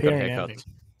visuals will appear in editing.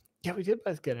 Yeah, we did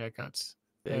both get haircuts.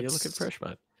 Yeah, you're looking fresh,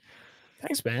 mate.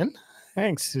 Thanks, man.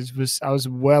 Thanks. I was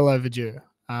well overdue.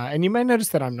 And you may notice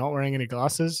that I'm not wearing any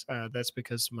glasses. That's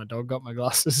because my dog got my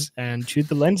glasses and chewed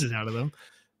the lenses out of them.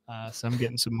 So I'm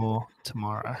getting some more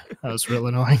tomorrow. That was real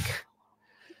annoying.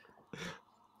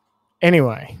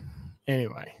 Anyway,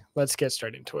 Anyway, let's get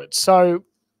straight into it. So,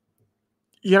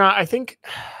 I think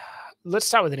let's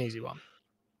start with an easy one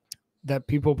that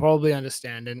people probably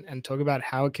understand and talk about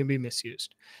how it can be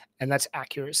misused, and that's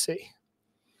accuracy.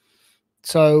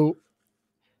 So,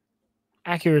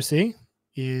 accuracy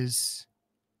is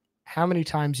how many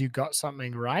times you got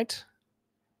something right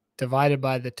divided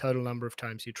by the total number of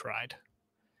times you tried.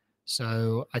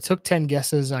 So I took 10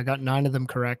 guesses. I got 9 of them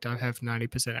correct. I have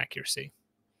 90% accuracy,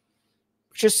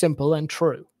 which is simple and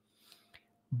true.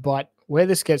 But where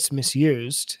this gets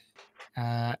misused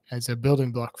as a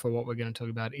building block for what we're going to talk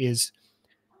about is,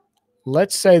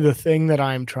 let's say the thing that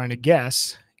I'm trying to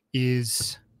guess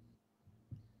is,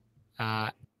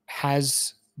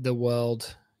 has the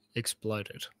world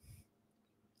exploded?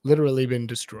 Literally been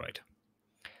destroyed.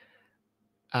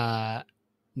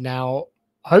 Now,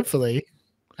 hopefully,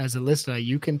 as a listener,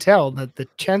 you can tell that the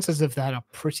chances of that are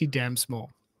pretty damn small.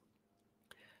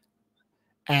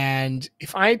 And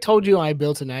if I told you I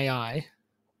built an AI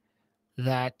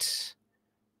that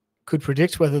could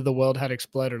predict whether the world had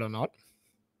exploded or not,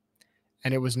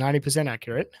 and it was 90%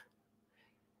 accurate,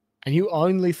 and you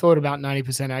only thought about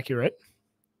 90% accurate,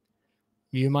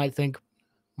 you might think,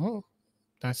 oh,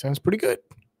 that sounds pretty good.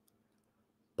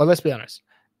 But let's be honest.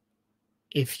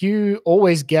 If you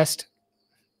always guessed,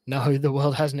 no, the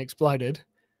world hasn't exploded,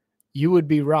 you would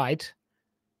be right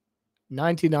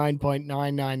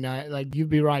 99.999. Like, you'd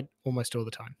be right almost all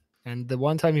the time. And the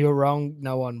one time you were wrong,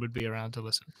 no one would be around to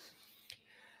listen.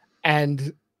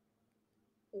 And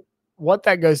what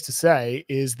that goes to say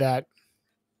is that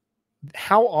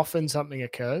how often something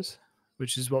occurs,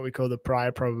 which is what we call the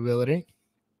prior probability,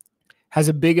 has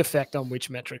a big effect on which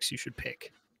metrics you should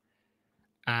pick.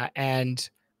 And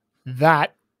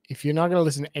that, if you're not going to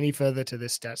listen any further to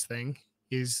this stats thing,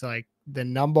 is like the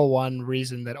number one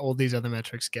reason that all these other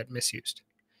metrics get misused.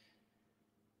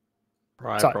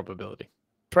 Prior probability.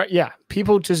 Yeah,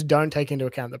 people just don't take into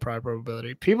account the prior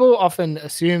probability. People often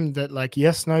assume that, like,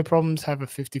 yes, no problems have a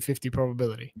 50-50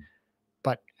 probability.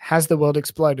 But has the world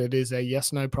exploded is a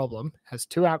yes, no problem. Has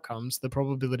 2 outcomes. The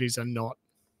probabilities are not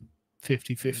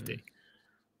 50-50.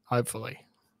 Hopefully.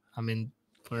 I mean,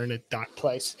 we're in a dark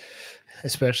place,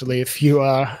 especially if you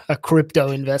are a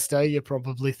crypto investor. You're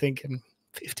probably thinking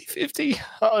 50-50.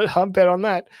 I'll bet on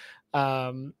that.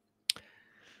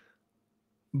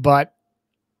 But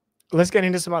let's get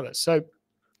into some others. So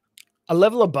a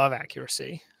level above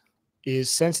accuracy is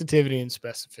sensitivity and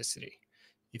specificity.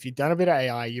 If you've done a bit of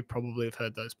AI, you probably have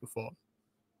heard those before.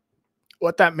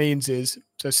 What that means is,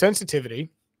 so sensitivity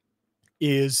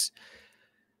is,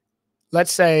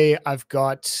 let's say I've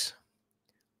got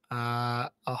a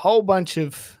whole bunch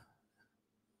of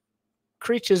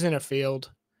creatures in a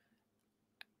field,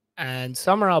 and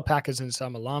some are alpacas and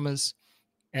some are llamas,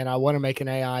 and I want to make an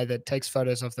AI that takes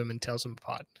photos of them and tells them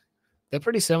apart. They're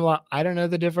pretty similar. I don't know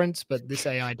the difference, but this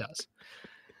AI does.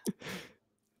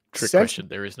 Trick question.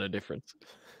 There is no difference.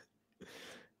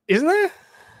 Isn't there?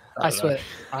 I swear.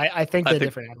 I think they're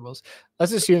different animals.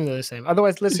 Let's assume they're the same.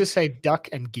 Otherwise, let's just say duck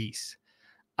and geese.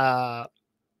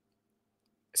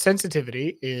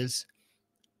 Sensitivity is,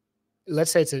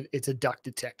 let's say it's a duck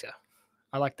detector.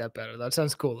 I like that better. That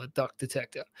sounds cool. A duck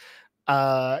detector.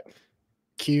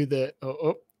 Cue the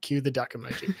duck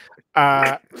emoji.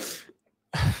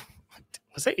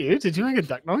 Was that you? Did you make a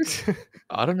duck noise?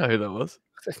 I don't know who that was.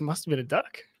 It must have been a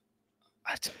duck.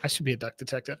 I should be a duck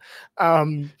detector.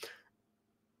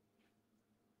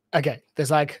 Okay,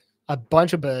 there's like a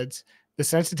bunch of birds. The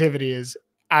sensitivity is,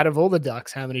 out of all the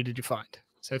ducks, how many did you find?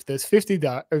 So if there's 30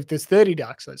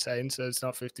 ducks, let's say, and so it's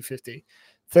not 50-50,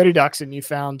 30 ducks and you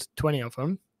found 20 of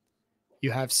them,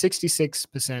 you have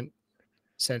 66%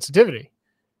 sensitivity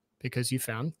because you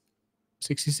found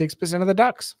 66% of the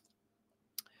ducks.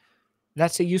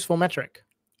 That's a useful metric,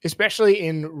 especially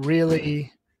in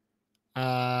really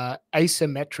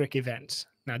asymmetric events.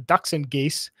 Now, ducks and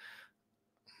geese,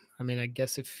 I mean, I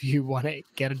guess if you want to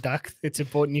get a duck, it's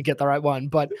important you get the right one.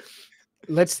 But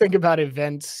let's think about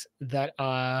events that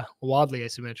are wildly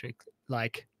asymmetric,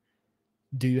 like,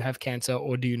 do you have cancer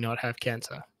or do you not have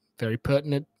cancer? Very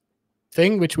pertinent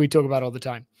thing, which we talk about all the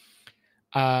time.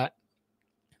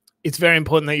 It's very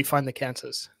important that you find the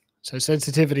cancers. So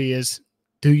sensitivity is,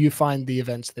 do you find the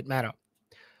events that matter?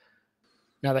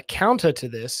 Now, the counter to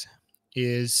this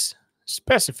is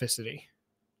specificity,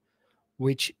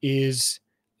 which is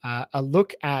a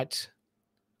look at,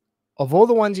 of all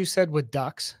the ones you said were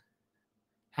ducks,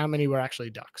 how many were actually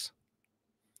ducks?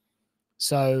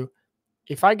 So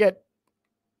if I get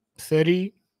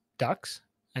 30 ducks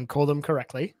and call them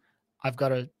correctly, I've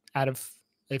got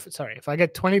if I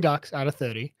get 20 ducks out of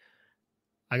 30,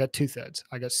 I got 2/3.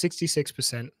 I got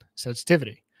 66%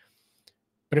 sensitivity.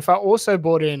 But if I also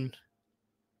bought in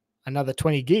another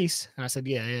 20 geese and I said,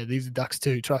 yeah, these are ducks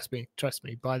too. Trust me,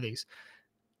 buy these.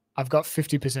 I've got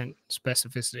 50%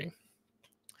 specificity.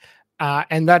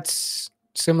 And that's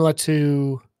similar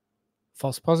to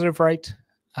false positive rate,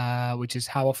 which is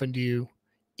how often do you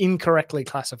incorrectly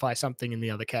classify something in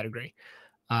the other category.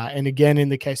 And again, in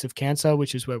the case of cancer,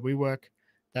 which is where we work,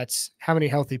 that's how many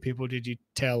healthy people did you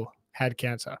tell had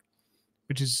cancer,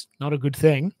 which is not a good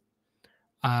thing,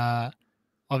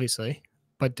 obviously.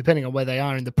 But depending on where they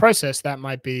are in the process, that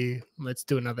might be, let's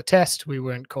do another test. We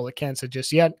won't call it cancer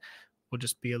just yet. We'll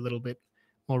just be a little bit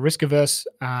more risk averse.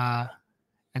 And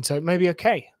so it may be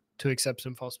okay to accept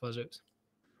some false positives.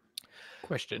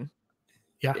 Question.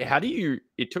 Yeah.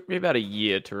 It took me about a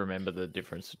year to remember the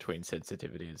difference between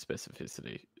sensitivity and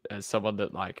specificity. As someone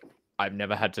that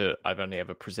I've only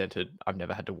ever presented, I've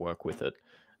never had to work with it.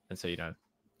 And so, you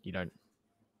don't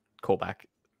call back.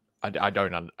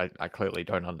 I clearly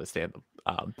don't understand them.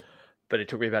 But it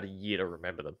took me about a year to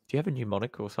remember them. Do you have a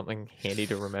mnemonic or something handy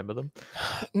to remember them?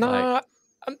 No.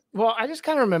 Well, I just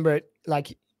kind of remember it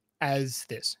as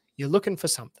this. You're looking for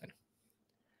something.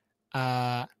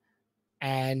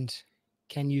 And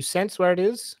can you sense where it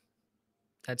is?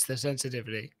 That's the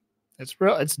sensitivity.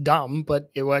 It's dumb, but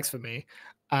it works for me.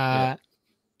 And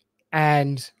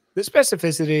the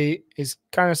specificity is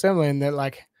kind of similar in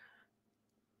that,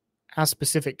 how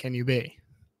specific can you be?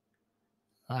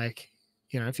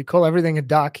 If you call everything a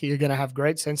duck, you're going to have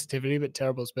great sensitivity, but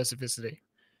terrible specificity.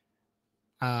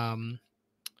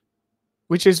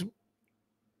 Which is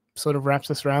sort of wraps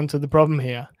us around to the problem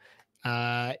here,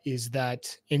 is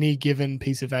that any given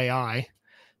piece of AI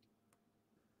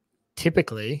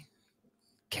typically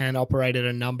can operate at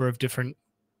a number of different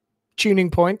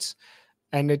tuning points,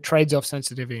 and it trades off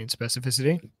sensitivity and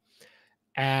specificity.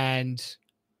 And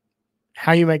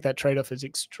how you make that trade-off is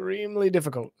extremely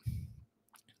difficult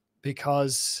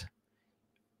because,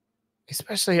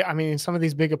 especially, in some of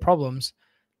these bigger problems,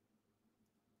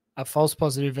 a false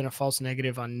positive and a false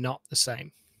negative are not the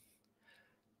same.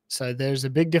 So there's a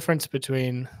big difference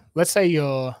between, let's say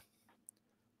I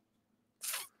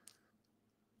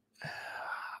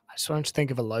just want to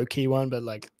think of a low-key one, but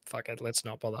fuck it, let's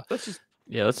not bother.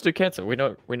 Let's do cancer. We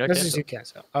know let's cancer. Just do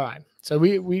cancer. All right. So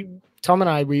Tom and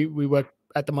I work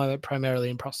at the moment primarily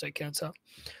in prostate cancer.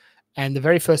 And the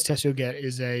very first test you'll get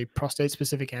is a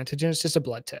prostate-specific antigen. It's just a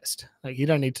blood test. You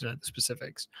don't need to know the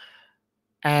specifics.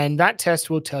 And that test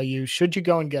will tell you, should you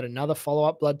go and get another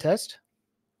follow-up blood test,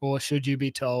 or should you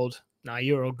be told, nah,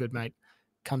 you're all good, mate.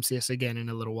 Come see us again in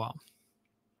a little while.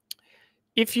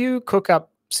 If you cook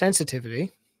up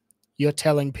sensitivity, you're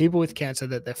telling people with cancer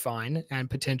that they're fine and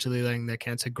potentially letting their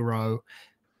cancer grow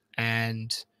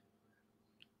and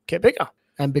get bigger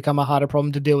and become a harder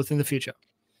problem to deal with in the future.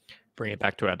 Bring it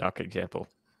back to our duck example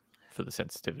for the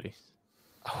sensitivity.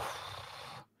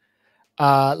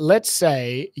 Let's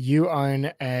say you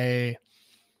own a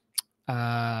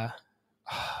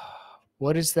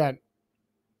what is that?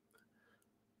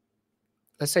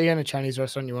 Let's say you're in a Chinese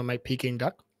restaurant, you want to make Peking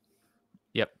duck.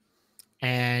 Yep.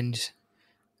 And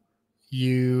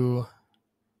you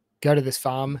go to this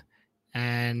farm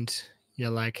and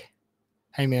you're like,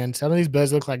 hey man, some of these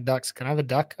birds look like ducks. Can I have a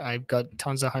duck? I've got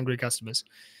tons of hungry customers.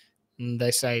 And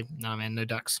they say, no man, no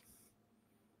ducks.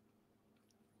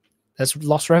 There's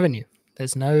lost revenue.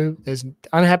 There's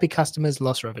unhappy customers,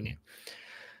 lost revenue.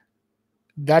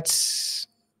 That's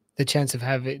the chance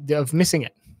of missing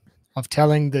it, of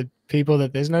telling the people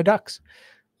that there's no ducks.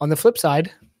 On the flip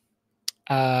side,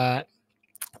 let's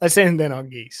say they're not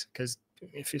geese, because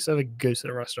if you serve a goose at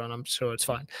a restaurant, I'm sure it's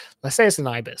fine. Let's say it's an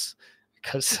ibis,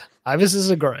 because ibises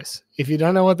are gross. If you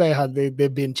don't know what they are, they're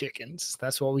bin chickens.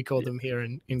 That's what we call them here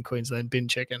in Queensland, bin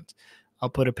chickens. I'll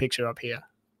put a picture up here.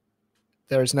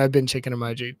 There is no bin chicken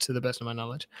emoji, to the best of my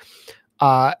knowledge.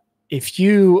 If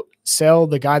you sell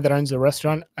the guy that owns the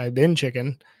restaurant a bin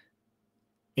chicken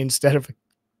instead of a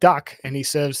duck, and he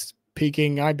serves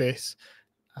Peking ibis,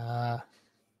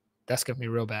 that's going to be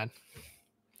real bad.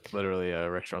 Literally a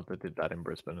restaurant that did that in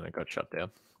Brisbane and it got shut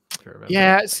down.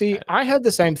 Yeah, see, I heard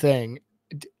the same thing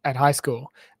at high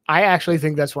school. I actually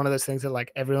think that's one of those things that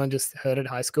everyone just heard at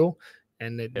high school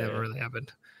and it never really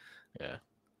happened. Yeah.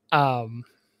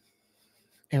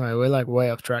 Anyway, we're way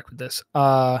off track with this.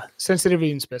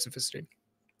 Sensitivity and specificity.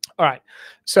 All right.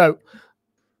 So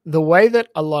the way that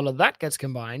a lot of that gets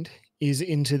combined is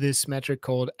into this metric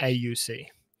called AUC,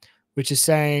 which is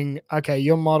saying, okay,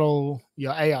 your model,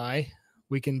 your AI,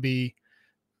 we can be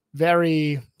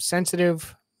very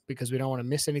sensitive because we don't want to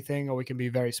miss anything, or we can be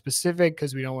very specific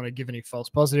because we don't want to give any false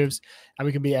positives, and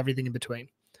we can be everything in between.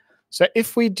 So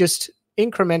if we just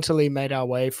incrementally made our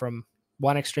way from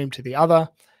one extreme to the other.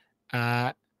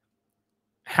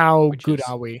 How Which good is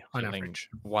are we on something- average?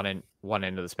 One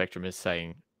end of the spectrum is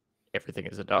saying everything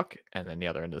is a duck, and then the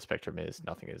other end of the spectrum is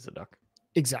nothing is a duck.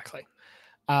 Exactly.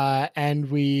 And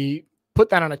we put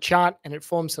that on a chart, and it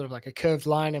forms sort of like a curved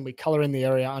line, and we color in the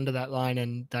area under that line,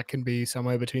 and that can be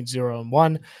somewhere between 0 and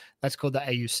 1. That's called the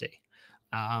AUC.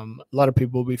 A lot of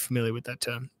people will be familiar with that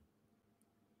term.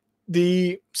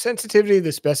 The sensitivity, the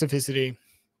specificity,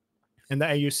 and the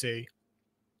AUC,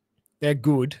 they're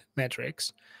good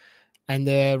metrics, and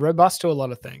they're robust to a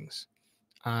lot of things.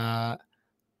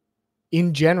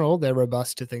 In general, they're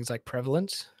robust to things like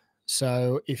prevalence.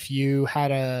 So if you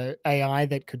had a AI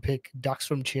that could pick ducks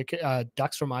from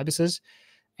ibises,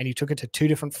 and you took it to 2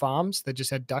 different farms that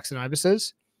just had ducks and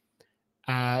ibises,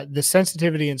 the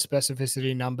sensitivity and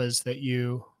specificity numbers that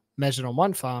you measured on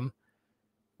one farm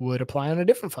would apply on a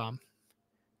different farm,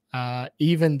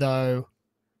 even though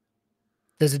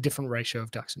there's a different ratio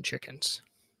of ducks and chickens.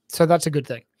 So that's a good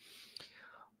thing.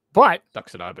 But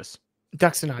Ducks and ibis.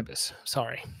 ducks and ibis,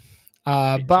 sorry.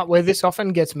 But where this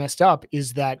often gets messed up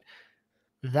is that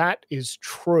is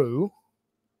true,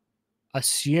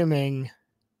 assuming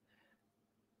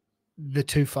the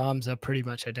 2 farms are pretty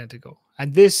much identical.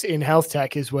 And this in health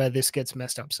tech is where this gets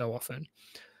messed up so often.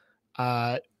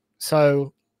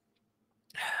 So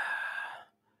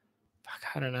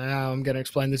I don't know how I'm going to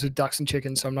explain this with ducks and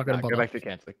chickens, so I'm not going to bother. Go back to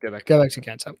cancer. Go back to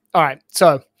cancer. All right.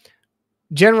 So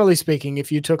generally speaking,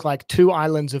 if you took like 2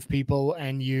 islands of people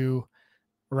and you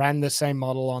ran the same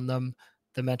model on them,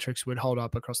 the metrics would hold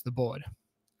up across the board.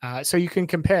 So you can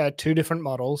compare 2 different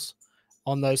models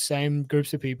on those same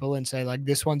groups of people and say, like,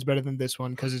 this one's better than this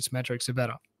one because its metrics are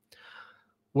better.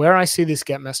 Where I see this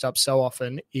get messed up so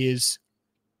often is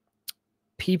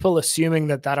people assuming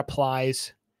that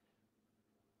applies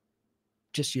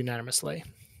just unanimously.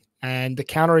 And the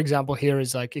counterexample here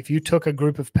is like if you took a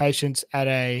group of patients at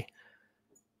a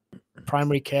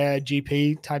primary care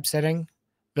GP type setting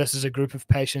versus a group of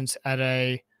patients at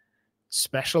a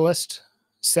specialist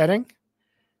setting,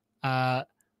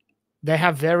 they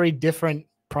have very different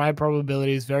prior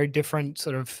probabilities, very different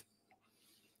sort of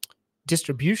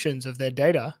distributions of their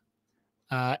data.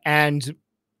 And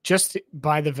just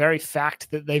by the very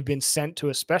fact that they've been sent to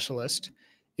a specialist,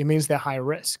 it means they're high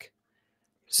risk.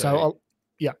 So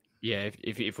yeah.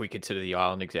 If we consider the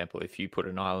island example, if you put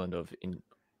an island of in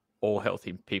all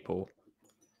healthy people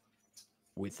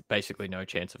with basically no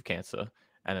chance of cancer,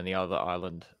 and then the other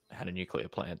island had a nuclear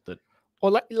plant that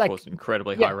caused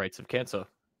incredibly high rates of cancer.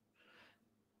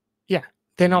 Yeah,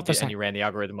 they're not the same. And you ran the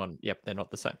algorithm on, they're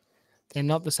not the same. They're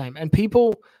not the same. And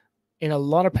people in a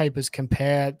lot of papers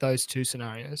compare those 2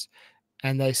 scenarios,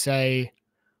 and they say,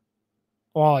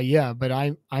 oh yeah, but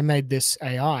I made this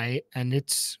AI and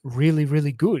it's really,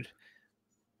 really good.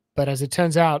 But as it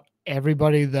turns out,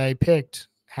 everybody they picked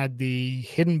had the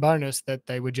hidden bonus that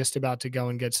they were just about to go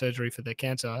and get surgery for their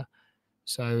cancer.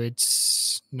 So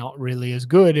it's not really as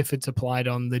good if it's applied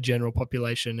on the general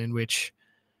population in which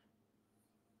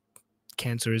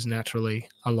cancer is naturally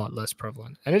a lot less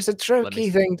prevalent. And it's a tricky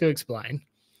thing to explain.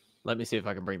 Let me see if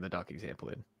I can bring the duck example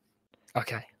in.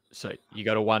 Okay. So you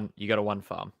go to one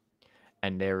farm,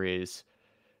 and there is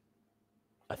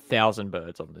 1,000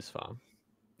 birds on this farm.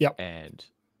 Yep. And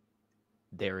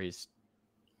there is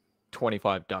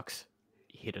 25 ducks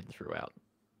hidden throughout.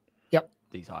 Yep.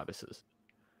 These ibises.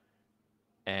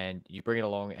 And you bring it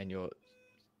along, and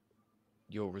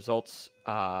your results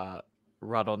are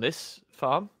run on this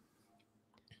farm,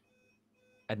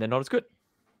 and they're not as good.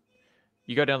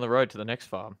 You go down the road to the next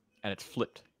farm, and it's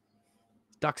flipped.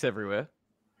 Ducks everywhere,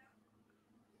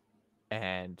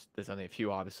 and there's only a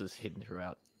few ibises hidden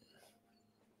throughout.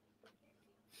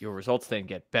 Your results then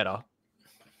get better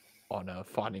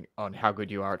on how good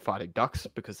you are at finding ducks,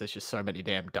 because there's just so many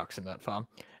damn ducks in that farm,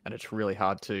 and it's really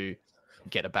hard to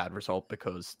get a bad result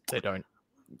because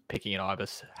picking an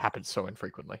ibis happens so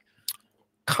infrequently.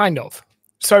 Kind of.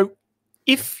 So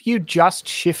if you just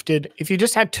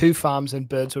had 2 farms and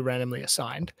birds were randomly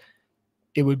assigned,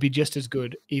 it would be just as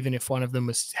good, even if one of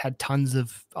them had tons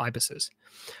of ibises.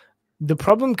 The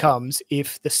problem comes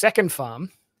if the second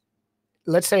farm,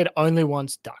 let's say it only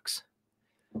wants ducks,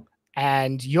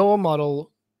 and your model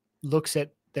looks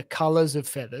at the colors of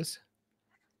feathers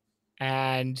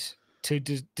and to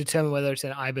determine whether it's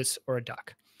an ibis or a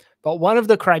duck. But one of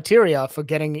the criteria for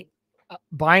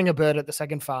buying a bird at the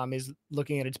second farm is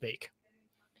looking at its beak.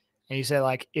 And you say,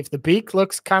 like, if the beak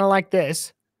looks kind of like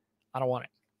this, I don't want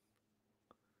it.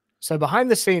 So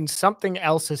behind the scenes, something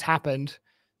else has happened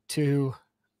to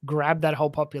grab that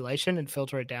whole population and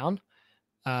filter it down.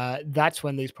 That's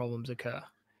when these problems occur.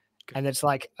 And it's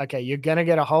like, okay, you're going to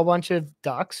get a whole bunch of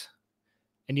ducks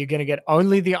and you're going to get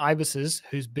only the ibises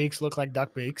whose beaks look like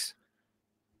duck beaks.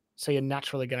 So you're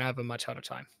naturally going to have a much harder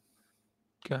time.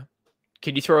 Okay.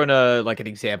 Can you throw in an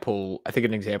example? I think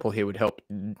an example here would help.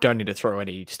 Don't need to throw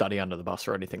any study under the bus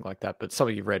or anything like that, but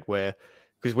something you've read where,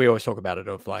 because we always talk about it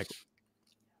of like,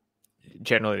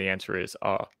 generally the answer is,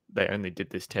 they only did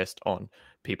this test on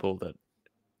people that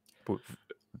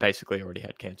basically already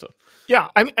had cancer. Yeah,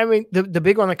 I mean the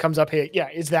big one that comes up here,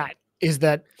 is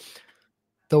that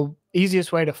the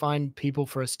easiest way to find people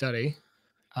for a study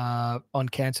on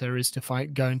cancer is to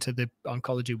go into the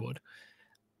oncology ward.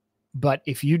 But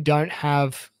if you don't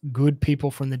have good people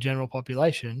from the general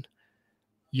population,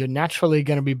 you're naturally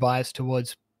going to be biased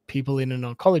towards people in an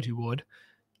oncology ward.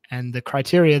 And the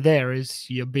criteria there is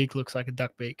your beak looks like a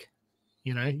duck beak.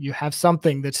 You have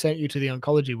something that sent you to the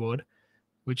oncology ward,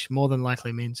 which more than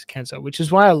likely means cancer, which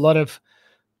is why a lot of,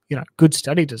 good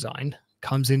study design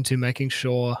comes into making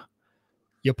sure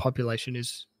your population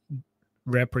is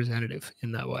representative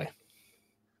in that way.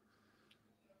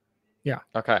 Yeah.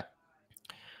 Okay.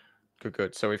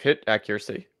 Good. So we've hit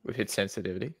accuracy, we've hit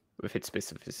sensitivity, we've hit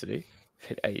specificity, we've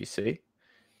hit AUC,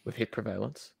 we've hit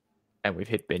prevalence, and we've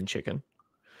hit bin chicken.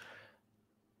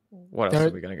 What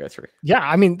else are we going to go through? Yeah,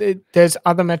 I mean, there's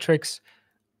other metrics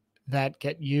that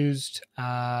get used,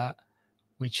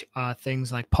 which are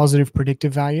things like positive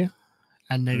predictive value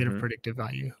and negative predictive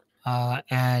value.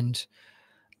 And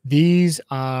these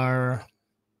are,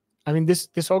 I mean,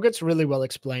 this all gets really well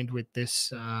explained with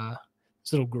this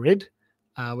little grid,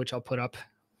 which I'll put up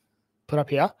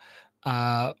here,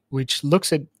 which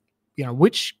looks at,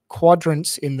 which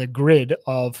quadrants in the grid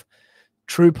of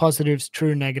true positives,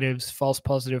 true negatives, false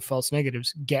positive, false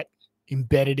negatives get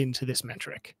embedded into this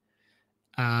metric.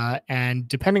 And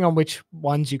depending on which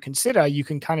ones you consider, you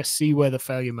can kind of see where the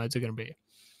failure modes are going to be.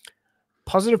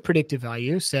 Positive predictive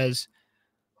value says,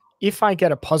 if I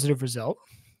get a positive result,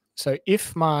 so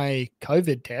if my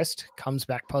COVID test comes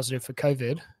back positive for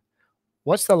COVID,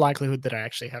 what's the likelihood that I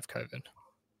actually have COVID?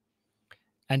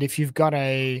 And if you've got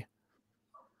a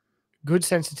good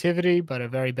sensitivity, but a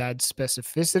very bad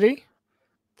specificity,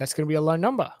 that's going to be a low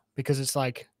number, because it's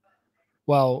like,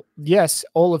 well, yes,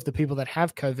 all of the people that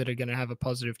have COVID are going to have a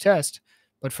positive test,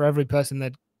 but for every person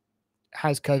that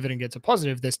has COVID and gets a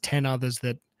positive, there's 10 others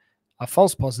that are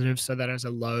false positives, so that has a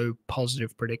low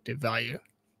positive predictive value.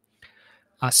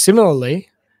 Similarly,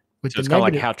 with so it's the kind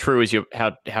negative, of like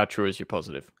how true is your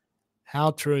positive?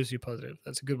 How true is your positive?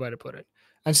 That's a good way to put it.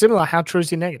 And similar, how true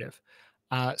is your negative?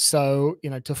 So,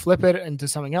 to flip it into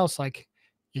something else, like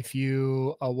if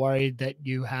you are worried that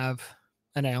you have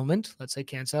an ailment, let's say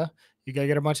cancer, you go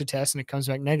get a bunch of tests and it comes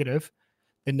back negative,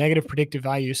 the negative predictive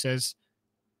value says,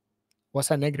 what's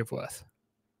that negative worth?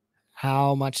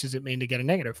 How much does it mean to get a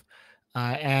negative?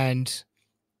 And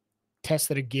tests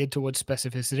that are geared towards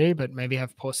specificity but maybe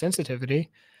have poor sensitivity,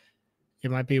 it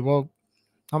might be, well,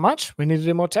 not much. We need to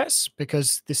do more tests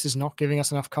because this is not giving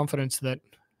us enough confidence that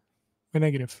we're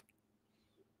negative.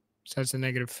 So it's a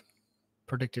negative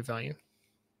predictive value.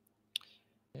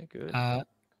 Yeah, good.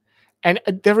 And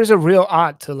there is a real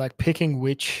art to like picking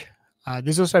which.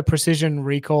 There's also precision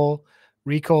recall.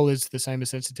 Recall is the same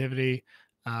as sensitivity.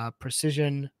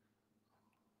 Precision,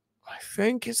 I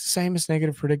think, is the same as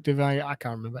negative predictive value. I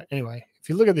can't remember. Anyway, if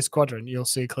you look at this quadrant, you'll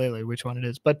see clearly which one it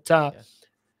is. But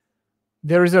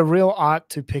there is a real art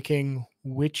to picking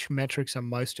which metrics are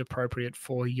most appropriate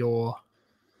for your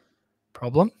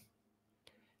problem.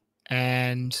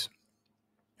 And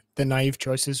the naive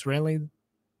choice is really,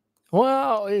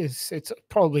 well, it's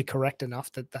probably correct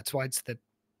enough that that's why it's the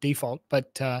default.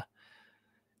 But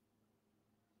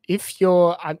if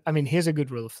you're, I mean, here's a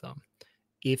good rule of thumb.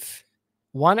 If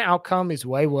one outcome is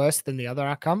way worse than the other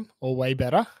outcome or way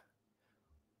better,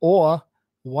 or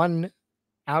one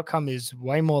outcome is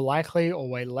way more likely or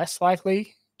way less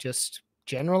likely, just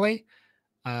generally,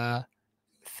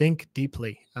 think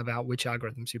deeply about which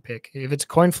algorithms you pick. If it's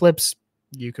coin flips,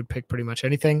 you could pick pretty much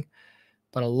anything.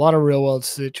 But a lot of real world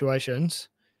situations,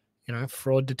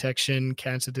 fraud detection,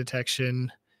 cancer detection,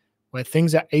 where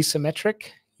things are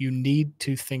asymmetric, you need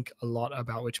to think a lot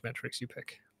about which metrics you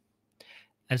pick.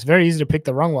 And it's very easy to pick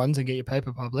the wrong ones and get your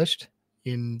paper published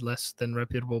in less than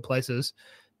reputable places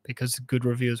because good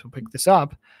reviewers will pick this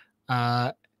up.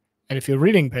 And if you're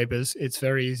reading papers, it's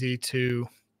very easy to,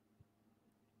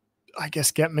 I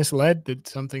guess, get misled that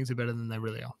some things are better than they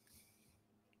really are.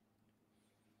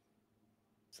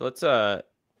 So let's I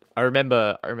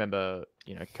remember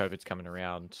COVID's coming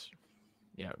around,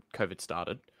 COVID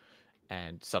started,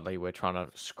 and suddenly we're trying to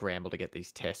scramble to get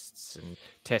these tests, and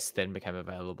tests then became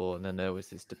available, and then there was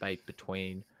this debate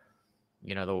between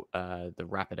the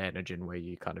rapid antigen where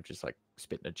you kind of just like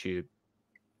spit in a tube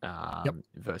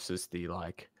versus the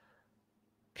like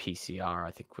PCR,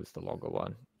 I think was the longer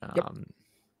one. Yep.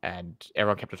 And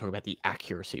everyone kept talking about the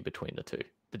accuracy between the two,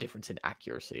 the difference in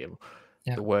accuracy. And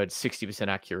Yeah. the words 60%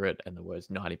 accurate and the words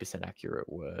 90% accurate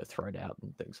were thrown out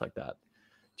and things like that.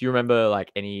 Do you remember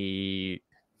like any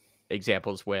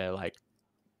examples where like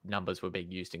numbers were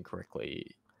being used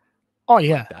incorrectly? Oh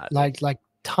yeah, Like that? like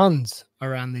tons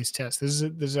around these tests. This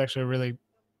is actually a really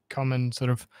common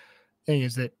sort of thing,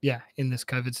 is that in this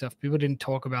COVID stuff, people didn't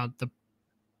talk about the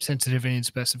sensitivity and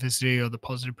specificity or the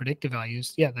positive predictive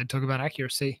values. They talk about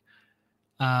accuracy.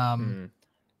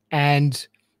 And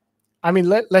I mean,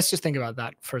 let's just think about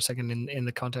that for a second in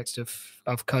the context of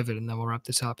COVID, and then we'll wrap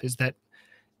this up. Is that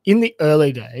in the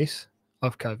early days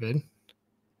of COVID,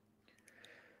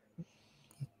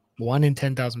 1 in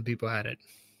 10,000 people had it,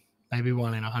 maybe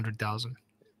 1 in 100,000.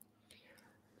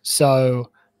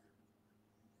 So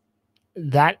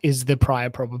that is the prior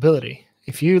probability.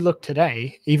 If you look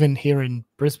today, even here in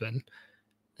Brisbane,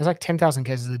 there's like 10,000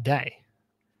 cases a day.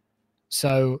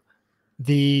 So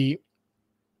the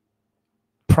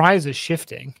priors are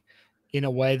shifting in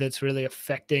a way that's really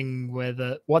affecting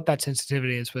what that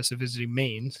sensitivity and specificity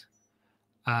means,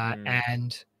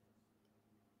 and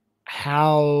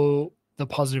how the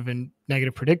positive and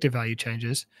negative predictive value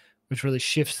changes, which really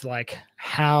shifts like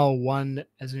how one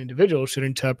as an individual should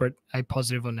interpret a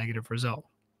positive or negative result.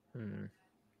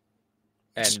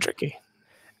 It's tricky.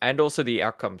 And also the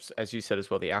outcomes, as you said as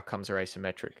well, the outcomes are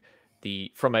asymmetric.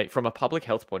 From a public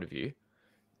health point of view,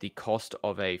 the cost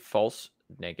of a false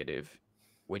negative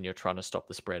when you're trying to stop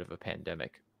the spread of a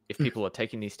pandemic, if people are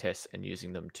taking these tests and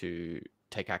using them to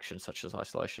take action such as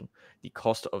isolation, the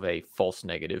cost of a false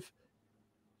negative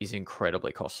is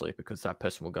incredibly costly, because that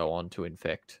person will go on to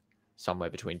infect somewhere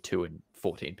between 2 and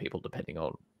 14 people, depending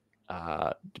on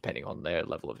their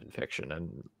level of infection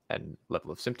and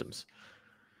level of symptoms.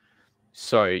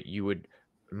 So you would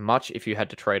if you had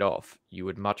to trade off, you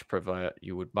would much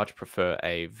prefer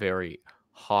a very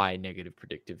high negative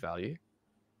predictive value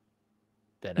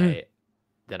than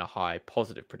a high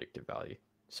positive predictive value.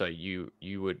 So you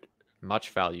would much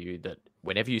value that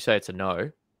whenever you say it's a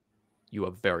no, you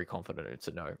are very confident it's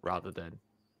a no, rather than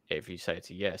if you say it's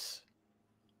a yes.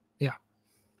 Yeah.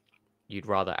 You'd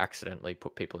rather accidentally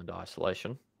put people into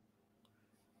isolation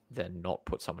than not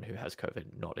put someone who has COVID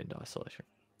not into isolation.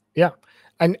 Yeah.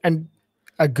 And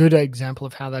a good example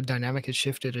of how that dynamic has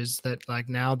shifted is that like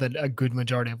now that a good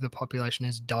majority of the population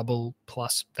is double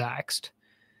plus vaxxed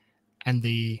and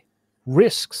the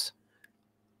risks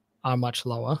are much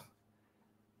lower,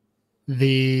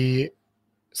 the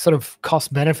sort of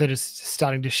cost benefit is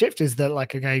starting to shift. Is that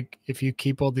like, okay, if you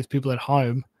keep all these people at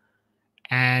home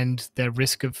and their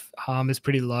risk of harm is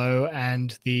pretty low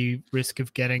and the risk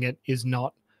of getting it is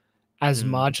not as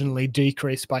marginally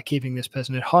decreased by keeping this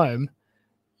person at home,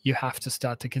 you have to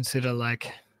start to consider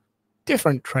like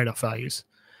different trade-off values.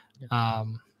 Not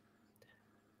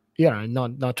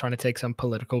trying to take some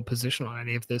political position on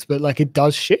any of this, but like it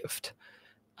does shift.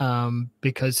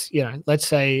 Because, let's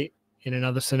say in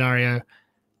another scenario,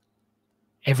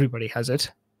 everybody has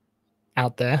it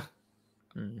out there.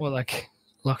 Well, like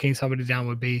locking somebody down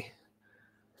would be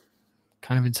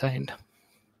kind of insane.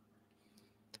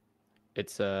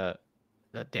 It's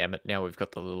damn it! Now we've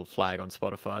got the little flag on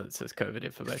Spotify that says COVID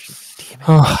information.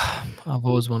 Oh, I've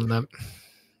always wanted that.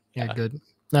 Yeah, good.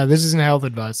 No, this isn't health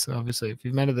advice. Obviously, if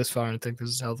you've made it this far and think this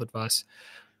is health advice,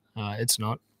 it's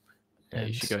not. Yeah,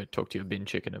 you should go talk to your bin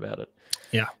chicken about it.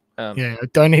 Yeah.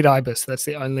 Don't eat ibis. That's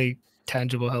the only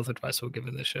tangible health advice we'll give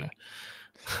in this show.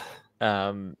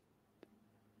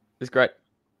 It's great.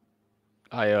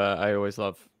 I always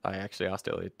love. I actually asked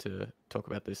Elliot to talk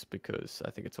about this because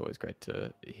I think it's always great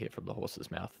to hear from the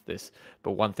horse's mouth.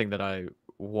 But one thing that I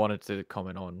wanted to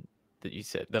comment on that you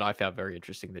said that I found very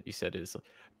interesting that you said is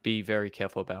be very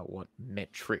careful about what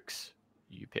metrics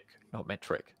you pick, not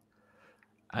metric.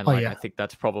 And I think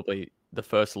that's probably the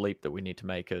first leap that we need to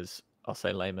make as, I'll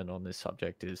say, layman on this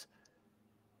subject, is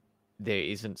there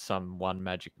isn't some one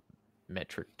magic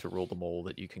metric to rule them all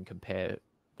that you can compare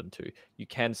them to. You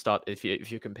can start if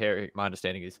you're comparing. My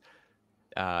understanding is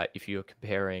if you're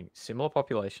comparing similar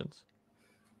populations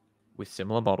with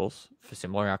similar models for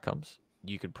similar outcomes,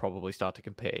 you could probably start to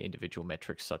compare individual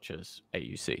metrics such as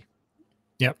AUC.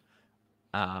 Yep.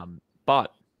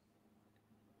 But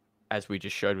as we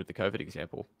just showed with the COVID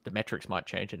example, the metrics might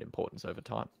change in importance over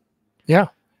time. Yeah.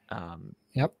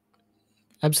 Yep.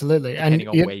 Absolutely. Depending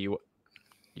on where you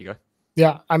go.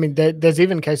 Yeah. I mean, there's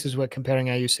even cases where comparing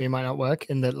AUC might not work,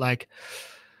 in that, like,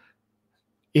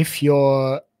 if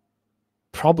your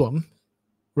problem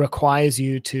requires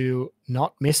you to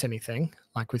not miss anything,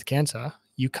 like with cancer,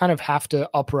 you kind of have to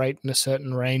operate in a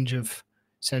certain range of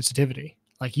sensitivity.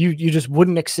 Like you just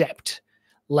wouldn't accept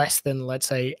less than, let's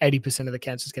say, 80% of the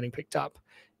cancers getting picked up.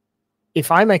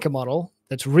 If I make a model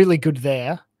that's really good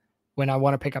there when I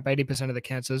want to pick up 80% of the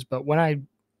cancers, but when I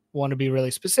want to be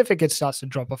really specific, it starts to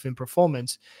drop off in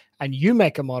performance, and you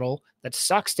make a model that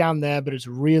sucks down there but is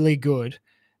really good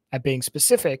at being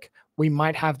specific, we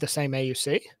might have the same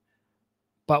AUC,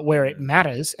 but where it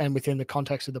matters and within the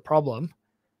context of the problem,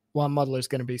 one model is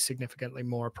going to be significantly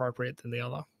more appropriate than the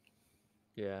other.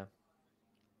 Yeah.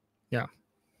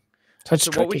 So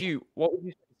what would you say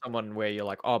to someone where you're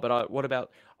like, oh, but what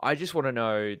about, I just want to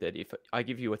know that if I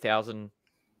give you 1,000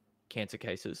 cancer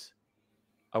cases,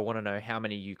 I want to know how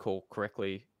many you call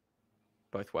correctly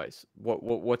both ways.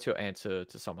 What's your answer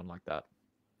to someone like that?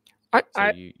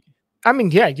 I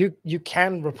mean, yeah, you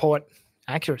can report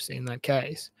accuracy in that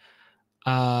case.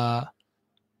 I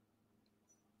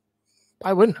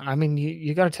wouldn't. I mean,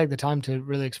 you got to take the time to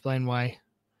really explain why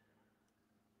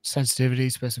sensitivity,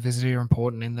 specificity are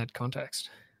important in that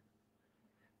context.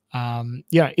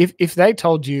 If they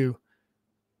told you,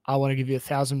 I want to give you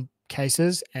 1,000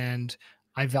 cases and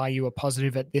I value a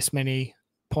positive at this many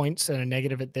points and a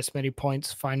negative at this many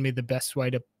points, find me the best way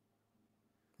to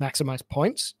maximize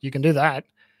points, you can do that.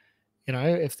 You know,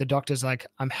 if the doctor's like,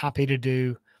 I'm happy to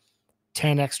do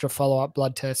 10 extra follow-up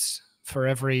blood tests for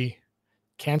every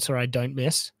cancer I don't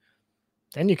miss,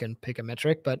 then you can pick a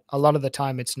metric, but a lot of the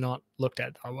time it's not looked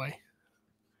at that way.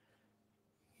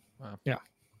 Wow. Yeah.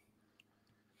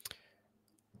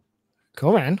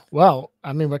 Cool, man. Well,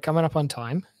 I mean, we're coming up on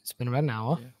time. It's been about an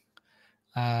hour.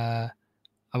 Yeah.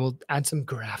 I will add some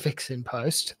graphics in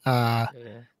post.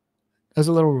 There's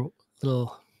a little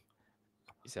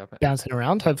bouncing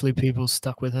around. Hopefully people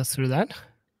stuck with us through that.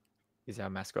 Is our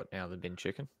mascot now the bin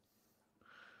chicken?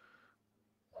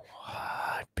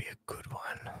 It'd be a good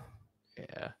one.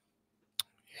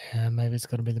 Yeah, maybe it's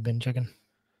got to be the bin chicken.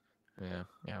 Yeah,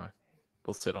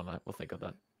 we'll sit on that. We'll think of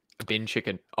that. A bin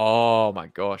chicken. Oh my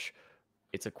gosh,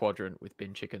 it's a quadrant with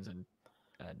bin chickens and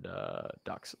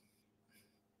ducks.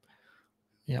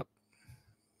 Yep.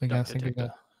 We gotta think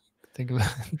of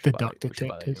the duck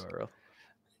detectors.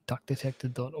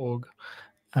 Duckdetector.org.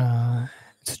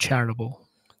 It's a charitable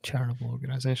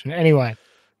organization. Anyway,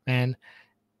 man,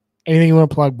 anything you want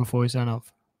to plug before we sign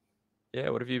off? Yeah,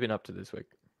 what have you been up to this week?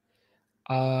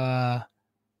 Doing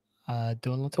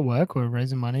lots of work. We're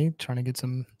raising money, trying to get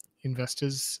some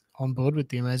investors on board with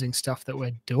the amazing stuff that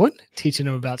we're doing, teaching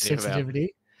them about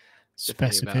sensitivity,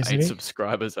 specificity. About 8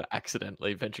 subscribers are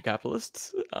accidentally venture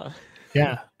capitalists.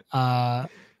 Yeah,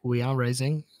 we are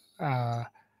raising.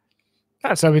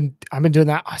 So I've been doing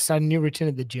that. I started a new routine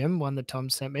at the gym, one that Tom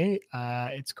sent me.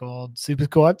 It's called Super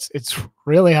Squats. It's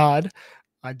really hard.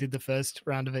 I did the first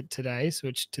round of it today,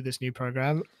 switched to this new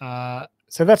program.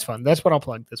 So that's fun. That's what I'll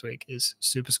plug this week is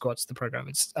Super Squats, the program.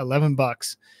 It's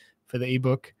 $11 for the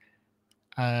ebook.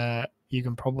 You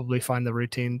can probably find the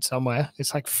routine somewhere.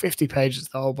 It's like 50 pages,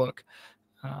 the whole book.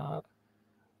 But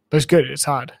it's good. It's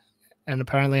hard. And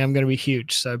apparently I'm going to be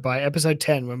huge. So by episode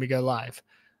 10, when we go live,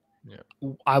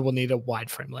 I will need a wide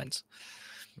frame lens.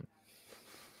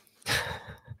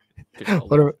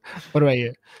 What about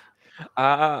you?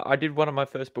 I did one of my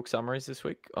first book summaries this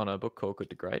week on a book called Good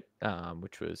to Great,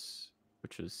 which was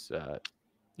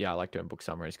I like doing book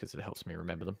summaries because it helps me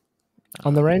remember them.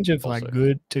 On the range of like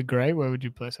good to great, where would you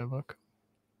place our book?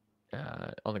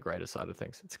 On the greater side of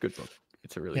things. It's a good book.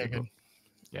 It's a really good book.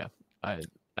 Yeah.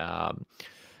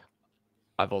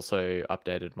 I've also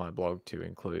updated my blog to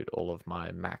include all of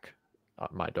my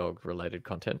my dog related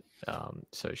content.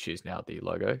 So she's now the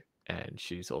logo, and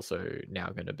she's also now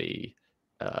going to be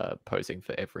posing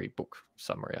for every book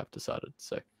summary I've decided.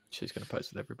 So she's going to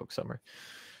post with every book summary.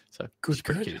 So good.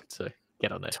 Cute, so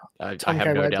get on there. I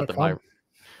have no doubt that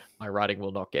my writing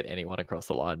will not get anyone across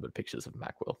the line, but pictures of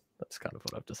Mac will. That's kind of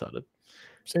what I've decided.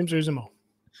 Seems reasonable.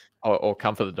 Or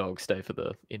come for the dog, stay for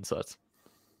the insights.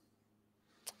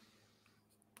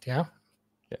 Yeah.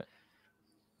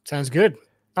 Sounds good.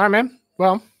 All right, man.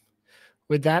 Well,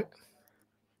 with that,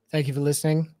 thank you for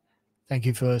listening. Thank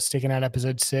you for sticking out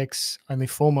episode 6. Only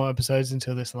 4 more episodes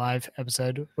until this live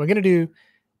episode. We're going to do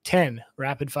 10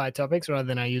 rapid fire topics rather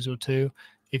than our usual 2.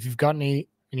 If you've got any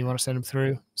and you want to send them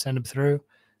through, send them through.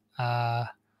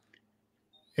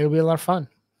 It'll be a lot of fun.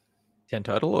 10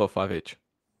 total or 5 each?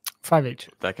 5 each.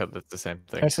 That's the same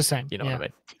thing. That's the same. You know what I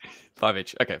mean? 5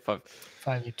 each. Okay, 5.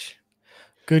 5 each.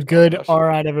 Good. All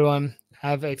right, everyone.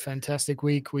 Have a fantastic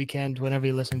weekend, whenever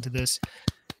you listen to this.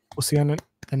 We'll see you on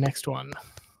the next one.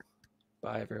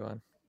 Bye, everyone.